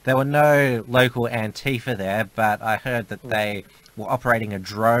 There were no local Antifa there, but I heard that they were operating a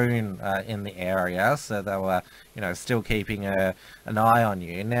drone in the area, so they were, you know, still keeping an eye on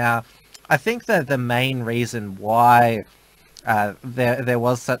you. Now, I think that the main reason why there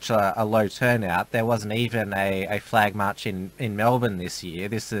was such a low turnout, there wasn't even a flag march in Melbourne this year.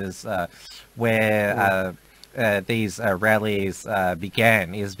 This is where these rallies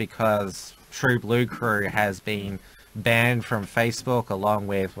began, is because True Blue Crew has been banned from Facebook, along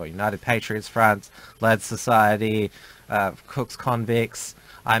with United Patriots Front, Lads Society, Cooks Convicts.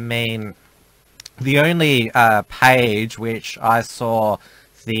 I mean, the only page which I saw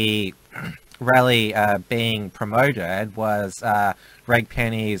the rally being promoted was Reg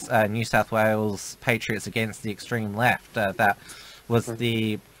Penny's New South Wales Patriots Against the Extreme Left. That was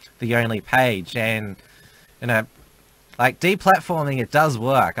the only page, and, you know, like, deplatforming, it does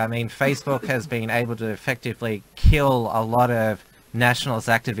work. I mean, Facebook has been able to effectively kill a lot of nationalist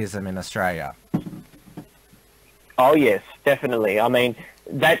activism in Australia. Oh, yes, definitely. I mean,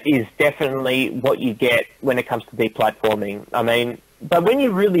 that is definitely what you get when it comes to deplatforming. I mean, but when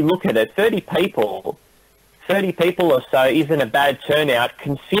you really look at it, 30 people or so isn't a bad turnout,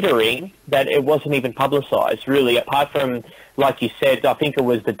 considering that it wasn't even publicised, really, apart from, like you said, I think it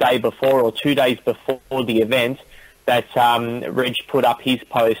was the day before or 2 days before the event that Reg put up his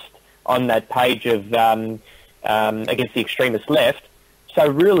post on that page of Against the Extremist Left. So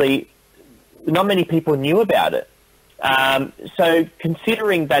really, not many people knew about it. So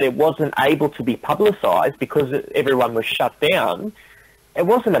considering that it wasn't able to be publicised because everyone was shut down, it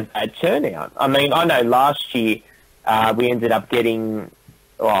wasn't a bad turnout. I mean, I know last year we ended up getting,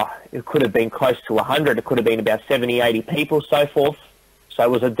 it could have been close to 100. It could have been about 70, 80 people, so forth. So it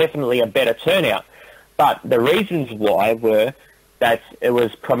was definitely a better turnout. But the reasons why were that it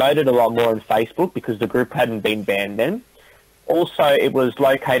was promoted a lot more on Facebook because the group hadn't been banned then. Also, it was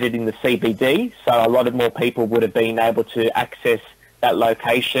located in the CBD, so a lot of more people would have been able to access that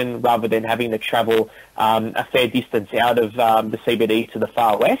location rather than having to travel a fair distance out of the CBD to the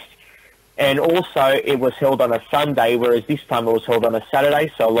far west. And also, it was held on a Sunday, whereas this time it was held on a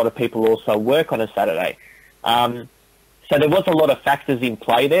Saturday, so a lot of people also work on a Saturday. So there was a lot of factors in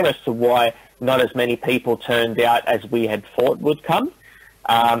play there as to why not as many people turned out as we had thought would come.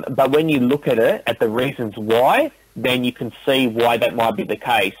 But when you look at it, at the reasons why, then you can see why that might be the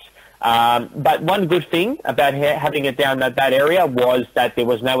case. But one good thing about having it down that area was that there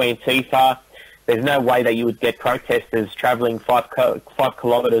was no Antifa. There's no way that you would get protesters travelling 5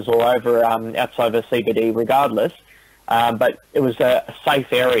 kilometres all over outside the CBD regardless. But it was a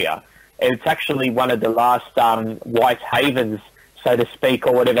safe area. It's actually one of the last white havens, so to speak,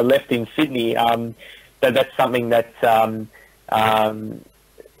 or whatever, left in Sydney. So that's something that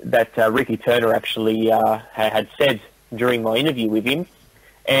Ricky Turner actually had said during my interview with him.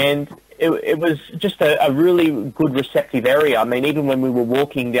 And it was just a really good receptive area. I mean, even when we were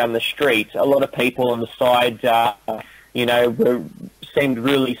walking down the street, a lot of people on the side, seemed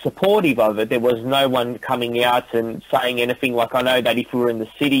really supportive of it. There was no one coming out and saying anything. Like, I know that if we were in the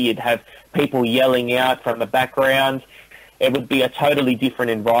city, you'd have people yelling out from the background. It would be a totally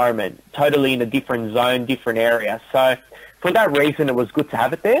different environment, totally in a different zone, different area. So for that reason, it was good to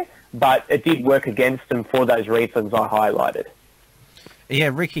have it there, but it did work against them for those reasons I highlighted. Yeah,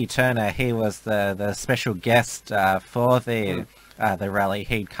 Ricky Turner, he was the special guest for the rally.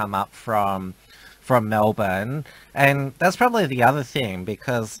 He'd come up from Melbourne, and that's probably the other thing,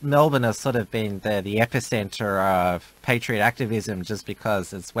 because Melbourne has sort of been the epicenter of patriot activism, just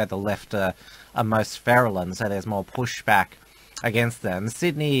because it's where the left are most virulent, so there's more pushback against them.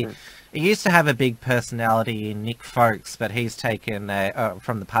 Sydney, it used to have a big personality in Nick Folkes, but he's taken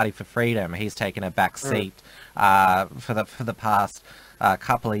from the Party for Freedom. He's taken a back seat for the past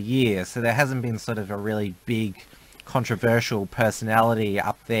couple of years, so there hasn't been sort of a really big controversial personality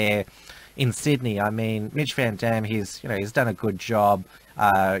up there in Sydney. I mean, Mitch Van Dam, he's done a good job,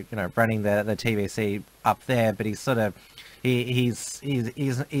 running the TVC up there, but he's sort of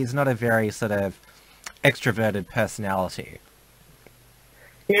he's not a very sort of extroverted personality.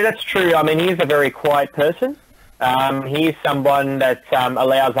 Yeah, that's true. I mean, he is a very quiet person. He is someone that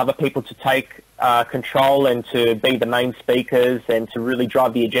allows other people to take control and to be the main speakers and to really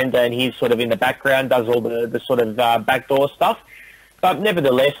drive the agenda, and he's sort of in the background, does all the sort of backdoor stuff. But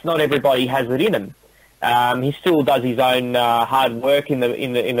nevertheless, not everybody has it in him. He still does his own hard work in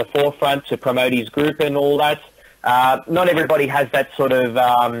the forefront to promote his group and all that. Not everybody has that sort of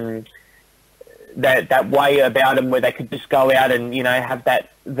that way about him where they could just go out and have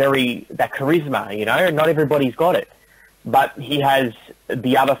that charisma. Not everybody's got it, but he has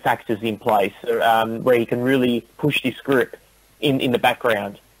the other factors in place where he can really push this group in the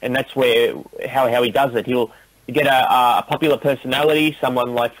background, and that's where how he does it. He'll get a popular personality,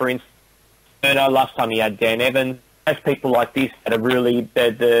 someone like, for instance, last time he had Dan Evans. Has people like this that are really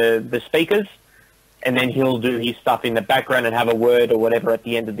the speakers, and then he'll do his stuff in the background and have a word or whatever at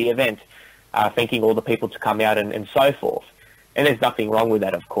the end of the event, thanking all the people to come out and so forth. And there's nothing wrong with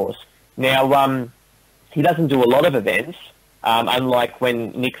that, of course. Now, he doesn't do a lot of events. Unlike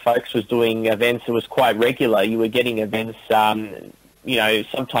when Nick Folkes was doing events, it was quite regular. You were getting events,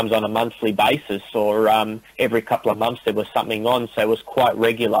 sometimes on a monthly basis, or every couple of months there was something on, so it was quite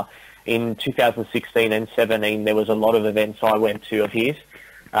regular. In 2016 and 17, there was a lot of events I went to of his,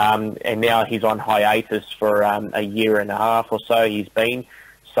 and now he's on hiatus for a year and a half or so he's been,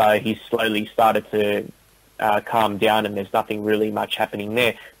 so he's slowly started to calm down, and there's nothing really much happening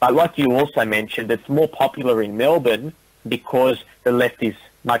there. But like you also mentioned, it's more popular in Melbourne because the left is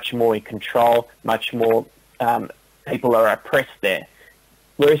much more in control, much more people are oppressed there.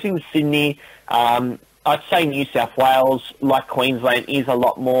 Whereas in Sydney, I'd say New South Wales, like Queensland, is a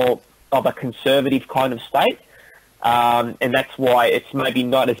lot more of a conservative kind of state, and that's why it's maybe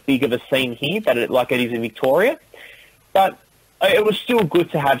not as big of a scene here like it is in Victoria. But it was still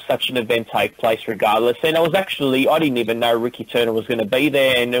good to have such an event take place regardless. And I didn't even know Ricky Turner was going to be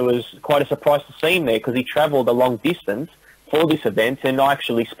there, and it was quite a surprise to see him there because he travelled a long distance for this event. And I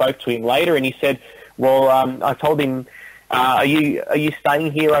actually spoke to him later, and he said, well, I told him, are you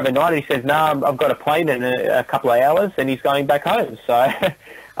staying here overnight? And he says, no, I've got a plane in a couple of hours, and he's going back home. So,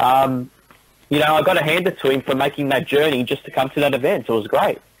 I've got to hand it to him for making that journey just to come to that event. It was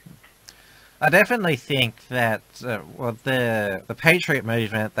great. I definitely think that the Patriot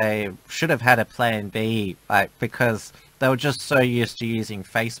movement, they should have had a plan B, because they were just so used to using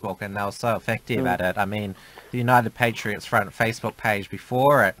Facebook, and they were so effective at it. I mean, the United Patriots front Facebook page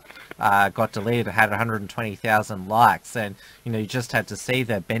before it got deleted, it had 120,000 likes, and you just had to see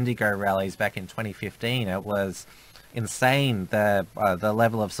the Bendigo rallies back in 2015. It was insane, the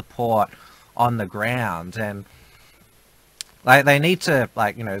level of support on the ground. And they need to,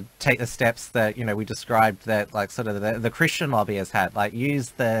 take the steps that, we described that, sort of the Christian lobby has had, use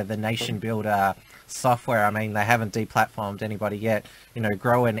the Nation Builder software. I mean, they haven't deplatformed anybody yet.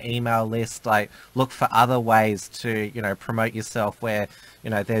 Grow an email list, look for other ways to, promote yourself where,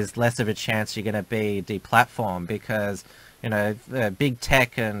 there's less of a chance you're going to be deplatformed, because, the big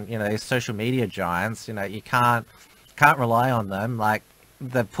tech and, social media giants, you can't rely on them.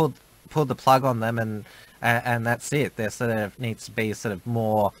 They pulled the plug on them, and that's it. There sort of needs to be sort of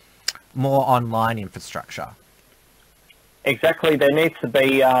more online infrastructure. Exactly. There needs to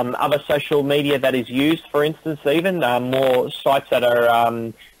be other social media that is used, for instance, even more sites that are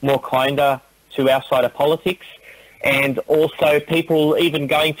more kinder to our side of politics, and also people even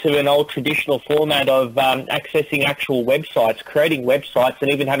going to an old traditional format of accessing actual websites, creating websites,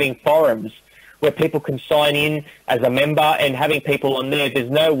 and even having forums where people can sign in as a member and having people on there.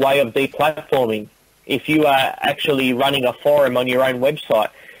 There's no way of deplatforming if you are actually running a forum on your own website.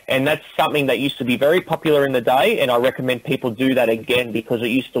 And that's something that used to be very popular in the day, and I recommend people do that again because it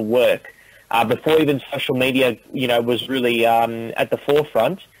used to work. Before even social media, was really at the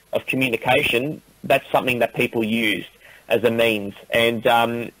forefront of communication, that's something that people used as a means, and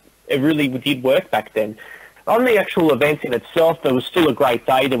it really did work back then. On the actual event in itself, it was still a great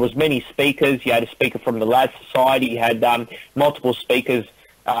day. There was many speakers. You had a speaker from the Lads Society. You had multiple speakers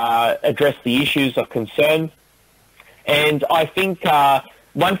address the issues of concern. And I think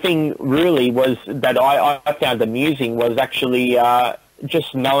one thing really was that I found amusing was actually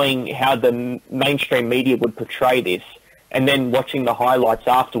just knowing how the mainstream media would portray this, and then watching the highlights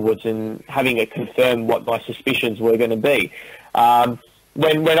afterwards and having it confirm what my suspicions were going to be.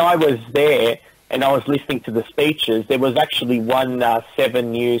 When I was there and I was listening to the speeches, there was actually one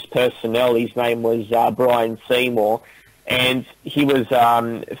 7 News personnel. His name was Brian Seymour, and he was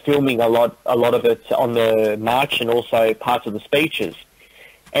filming a lot of it on the march and also parts of the speeches.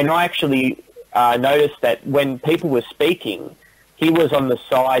 And I actually noticed that when people were speaking, he was on the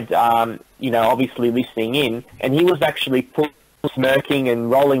side, obviously listening in, and he was actually smirking and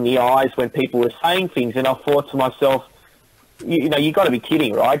rolling the eyes when people were saying things. And I thought to myself, you got to be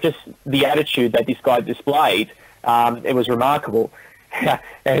kidding, right? Just the attitude that this guy displayed, it was remarkable.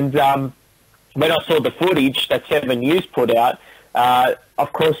 And when I saw the footage that 7 News put out,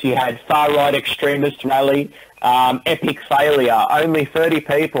 of course you had far-right extremist rally, epic failure, only 30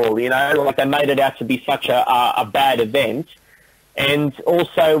 people, like they made it out to be such a bad event. And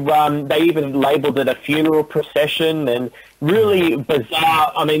also they even labelled it a funeral procession, and really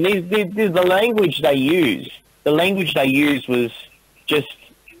bizarre. I mean, the language they used, was just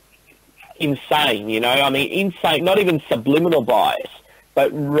insane, I mean, insane, not even subliminal bias, but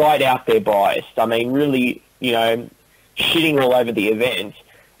right out there biased. I mean, really, shitting all over the event.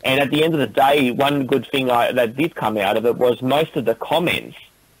 And at the end of the day, one good thing that did come out of it was most of the comments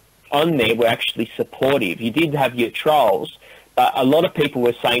on there were actually supportive. You did have your trolls, but a lot of people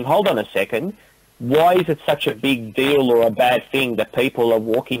were saying, hold on a second, why is it such a big deal or a bad thing that people are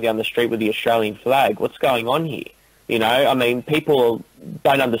walking down the street with the Australian flag? What's going on here? I mean, people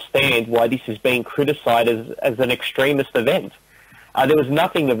don't understand why this is being criticised as an extremist event. There was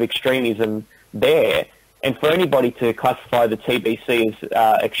nothing of extremism there. And for anybody to classify the TBC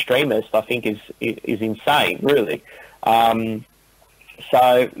as extremist, I think is insane, really.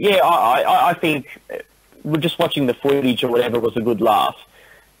 So, yeah, I think just watching the footage or whatever was a good laugh.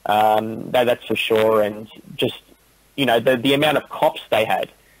 That's for sure. And just, the amount of cops they had.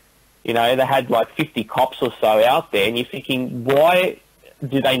 They had like 50 cops or so out there, and you're thinking, why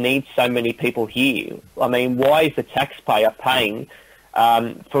do they need so many people here? I mean, why is the taxpayer paying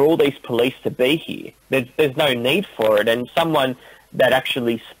for all these police to be here? There's no need for it. And someone that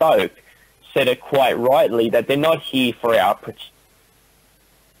actually spoke said it quite rightly, that they're not here for our protection.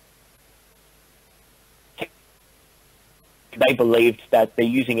 They believed that they're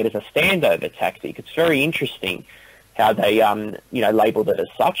using it as a standover tactic. It's very interesting how they, labelled it as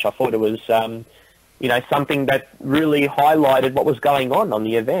such. I thought it was, something that really highlighted what was going on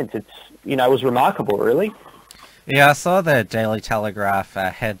the event. It's, it was remarkable, really. Yeah, I saw the Daily Telegraph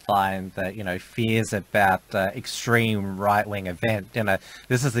headline that, fears about extreme right-wing event.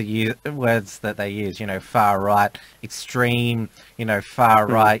 This is the words that they use, far-right, extreme,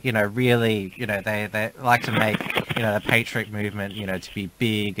 far-right, really, they like to make, the Patriot movement, to be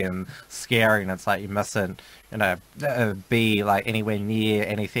big and scary, and it's like you mustn't, be like anywhere near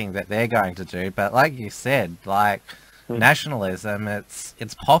anything that they're going to do. But like you said, like, nationalism,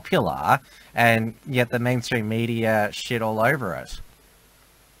 it's popular, and yet the mainstream media shit all over it.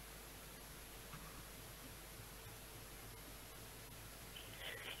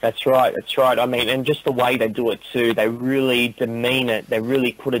 That's right. I mean, and just the way they do it too, they really demean it. They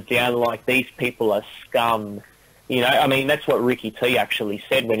really put it down like these people are scum. I mean, that's what Ricky T actually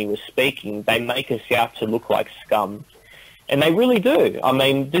said when he was speaking. They make us out to look like scum. And they really do. I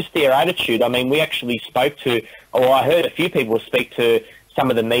mean, just their attitude. I mean, we actually spoke to, or I heard a few people speak to some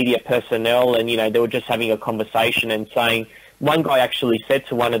of the media personnel, and, they were just having a conversation and saying, one guy actually said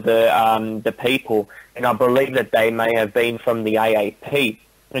to one of the people, and I believe that they may have been from the AAP,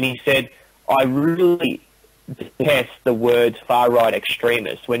 and he said, I really detest the words far-right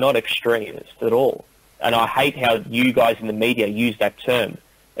extremists. We're not extremists at all. And I hate how you guys in the media use that term.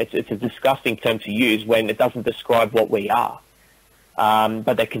 It's a disgusting term to use when it doesn't describe what we are.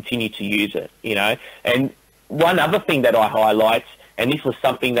 But they continue to use it, you know. And one other thing that I highlight, and this was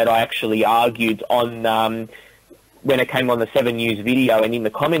something that I actually argued on when it came on the 7 News video and in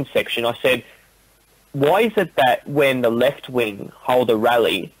the comments section, I said, why is it that when the left wing hold a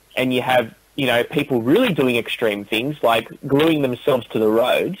rally and you have, you know, people really doing extreme things like gluing themselves to the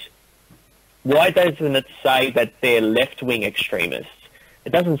roads, why doesn't it say that they're left-wing extremists?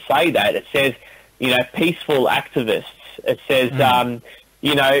 It doesn't say that. It says, you know, peaceful activists. It says,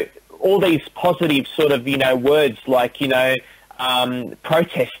 you know, all these positive sort of, you know, words like, you know,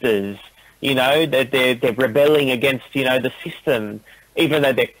 protesters, you know, that they're rebelling against, you know, the system, even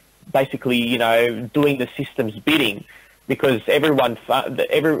though they're basically, you know, doing the system's bidding, because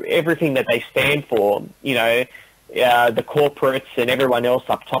everything that they stand for, you know, the corporates and everyone else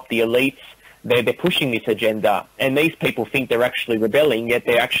up top, the elites, they're pushing this agenda, and these people think they're actually rebelling, yet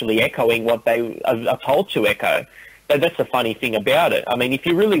they're actually echoing what they are told to echo. So that's the funny thing about it. I mean, if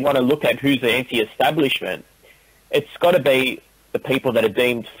you really want to look at who's the anti-establishment, it's got to be the people that are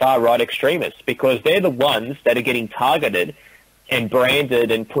deemed far-right extremists, because they're the ones that are getting targeted and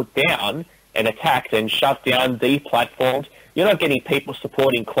branded and put down and attacked and shut down, deplatformed. You're not getting people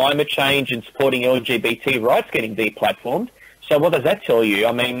supporting climate change and supporting LGBT rights getting deplatformed. So what does that tell you?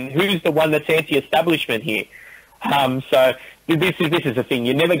 I mean, who's the one that's anti-establishment here? So this is the thing.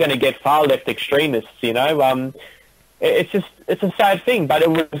 You're never going to get far-left extremists, you know. It's a sad thing, but it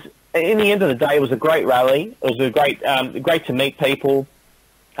was, in the end of the day, it was a great rally. It was a great to meet people,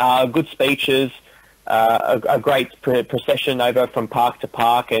 good speeches, a great procession over from park to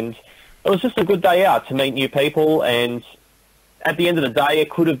park, and it was just a good day out to meet new people. And at the end of the day, it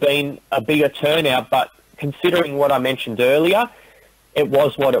could have been a bigger turnout, but considering what I mentioned earlier, it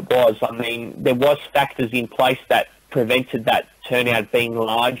was what it was. I mean, there was factors in place that prevented that turnout being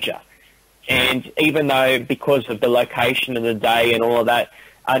larger. And even though, because of the location of the day and all of that,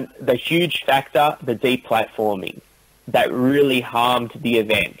 the huge factor, the deplatforming, that really harmed the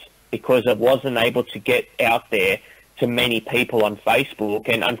event because it wasn't able to get out there to many people on Facebook.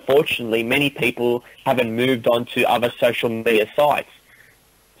 And unfortunately, many people haven't moved on to other social media sites.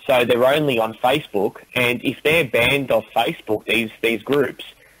 So they're only on Facebook, and if they're banned off Facebook, these groups,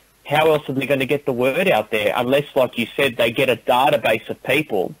 how else are they going to get the word out there? Unless, like you said, they get a database of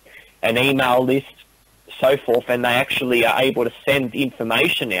people, an email list, so forth, and they actually are able to send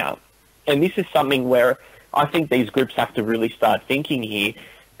information out. And this is something where I think these groups have to really start thinking here,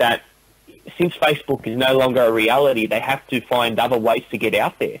 that since Facebook is no longer a reality, they have to find other ways to get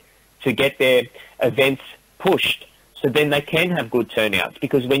out there, to get their events pushed, so then they can have good turnouts.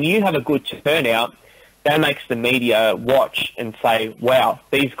 Because when you have a good turnout, that makes the media watch and say, wow,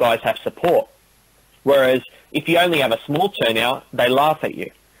 these guys have support. Whereas if you only have a small turnout, they laugh at you.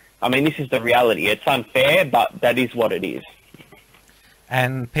 I mean, this is the reality. It's unfair, but that is what it is.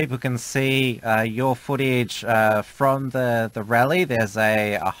 And people can see your footage from the rally. There's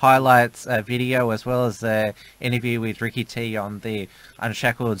a highlights video as well as an interview with Ricky T on the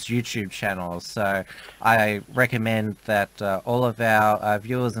Unshackled's YouTube channel. So I recommend that all of our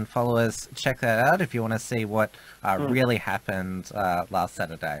viewers and followers check that out if you want to see what really happened last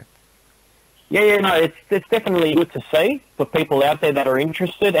Saturday. Yeah, no, it's definitely good to see for people out there that are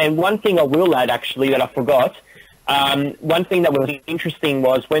interested. And one thing I will add, actually, that I forgot, one thing that was interesting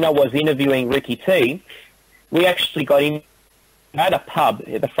was when I was interviewing Ricky T, we actually got in at a pub,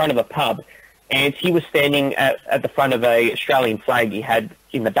 at the front of a pub, and he was standing at the front of a Australian flag he had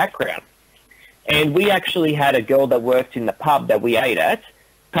in the background. And we actually had a girl that worked in the pub that we ate at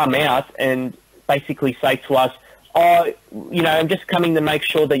come out and basically say to us, oh, you know, I'm just coming to make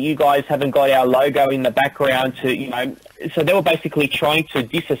sure that you guys haven't got our logo in the background to, you know, so they were basically trying to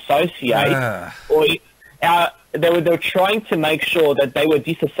disassociate or they were trying to make sure that they were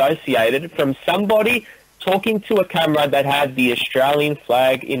disassociated from somebody talking to a camera that had the Australian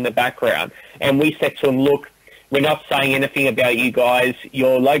flag in the background. And we said to them, look, we're not saying anything about you guys.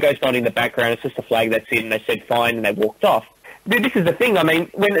 Your logo's not in the background. It's just a flag that's in. And they said, fine, and they walked off. This is the thing. I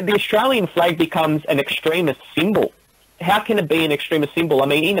mean, when the Australian flag becomes an extremist symbol, how can it be an extremist symbol? I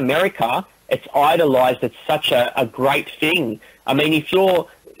mean, in America, it's idolized. It's such a great thing. I mean, if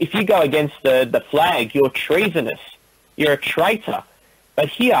you go against the flag, you're treasonous. You're a traitor. But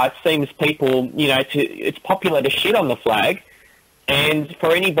here, it seems people, you know, it's popular to shit on the flag. And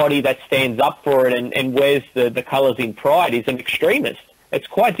for anybody that stands up for it and wears the colours in pride is an extremist. It's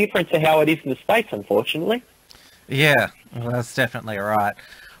quite different to how it is in the States, unfortunately. Yeah, well, that's definitely right.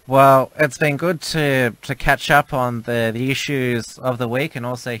 Well, it's been good to catch up on the issues of the week and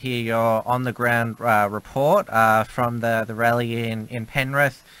also hear your on-the-ground report from the rally in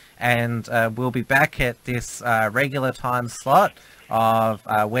Penrith. And we'll be back at this regular time slot of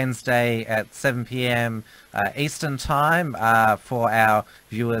Wednesday at 7 p.m. Eastern Time for our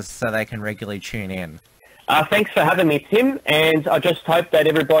viewers so they can regularly tune in. Thanks for having me, Tim, and I just hope that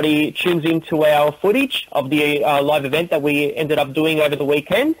everybody tunes into our footage of the live event that we ended up doing over the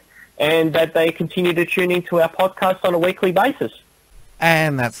weekend, and that they continue to tune into our podcast on a weekly basis.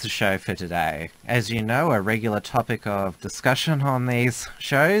 And that's the show for today. As you know, a regular topic of discussion on these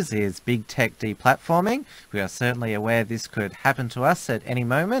shows is big tech deplatforming. We are certainly aware this could happen to us at any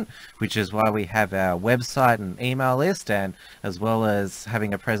moment, which is why we have our website and email list, and as well as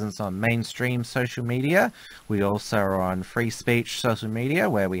having a presence on mainstream social media. We also are on free speech social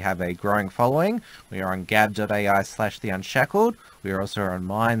media, where we have a growing following. We are on gab.ai/theunshackled. We are also on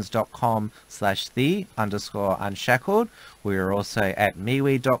minds.com/the_unshackled. We are also at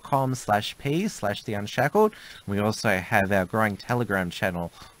MeWe.com/p/theunshackled. We also have our growing Telegram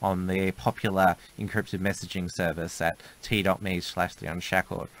channel on the popular encrypted messaging service at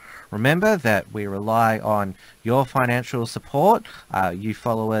t.me/theunshackled. Remember that we rely on your financial support, you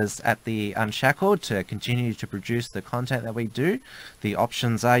followers at The Unshackled, to continue to produce the content that we do. The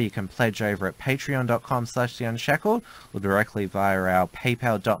options are you can pledge over at patreon.com/theunshackled or directly via our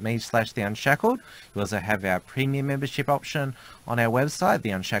paypal.me/theunshackled. We also have our premium membership option on our website,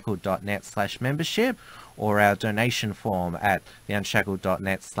 theunshackled.net/membership, or our donation form at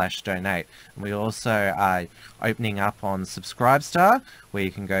theunshackled.net/donate. And we also are opening up on Subscribestar, where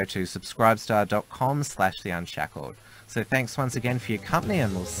you can go to subscribestar.com/theunshackled. So thanks once again for your company,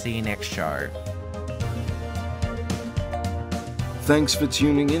 and we'll see you next show. Thanks for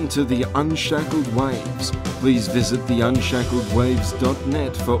tuning in to the Unshackled Waves. Please visit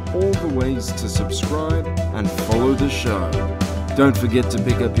theunshackledwaves.net for all the ways to subscribe and follow the show. Don't forget to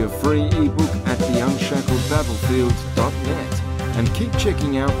pick up your free ebook at theunshackledbattlefield.net, and keep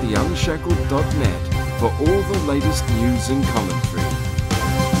checking out theunshackled.net for all the latest news and commentary.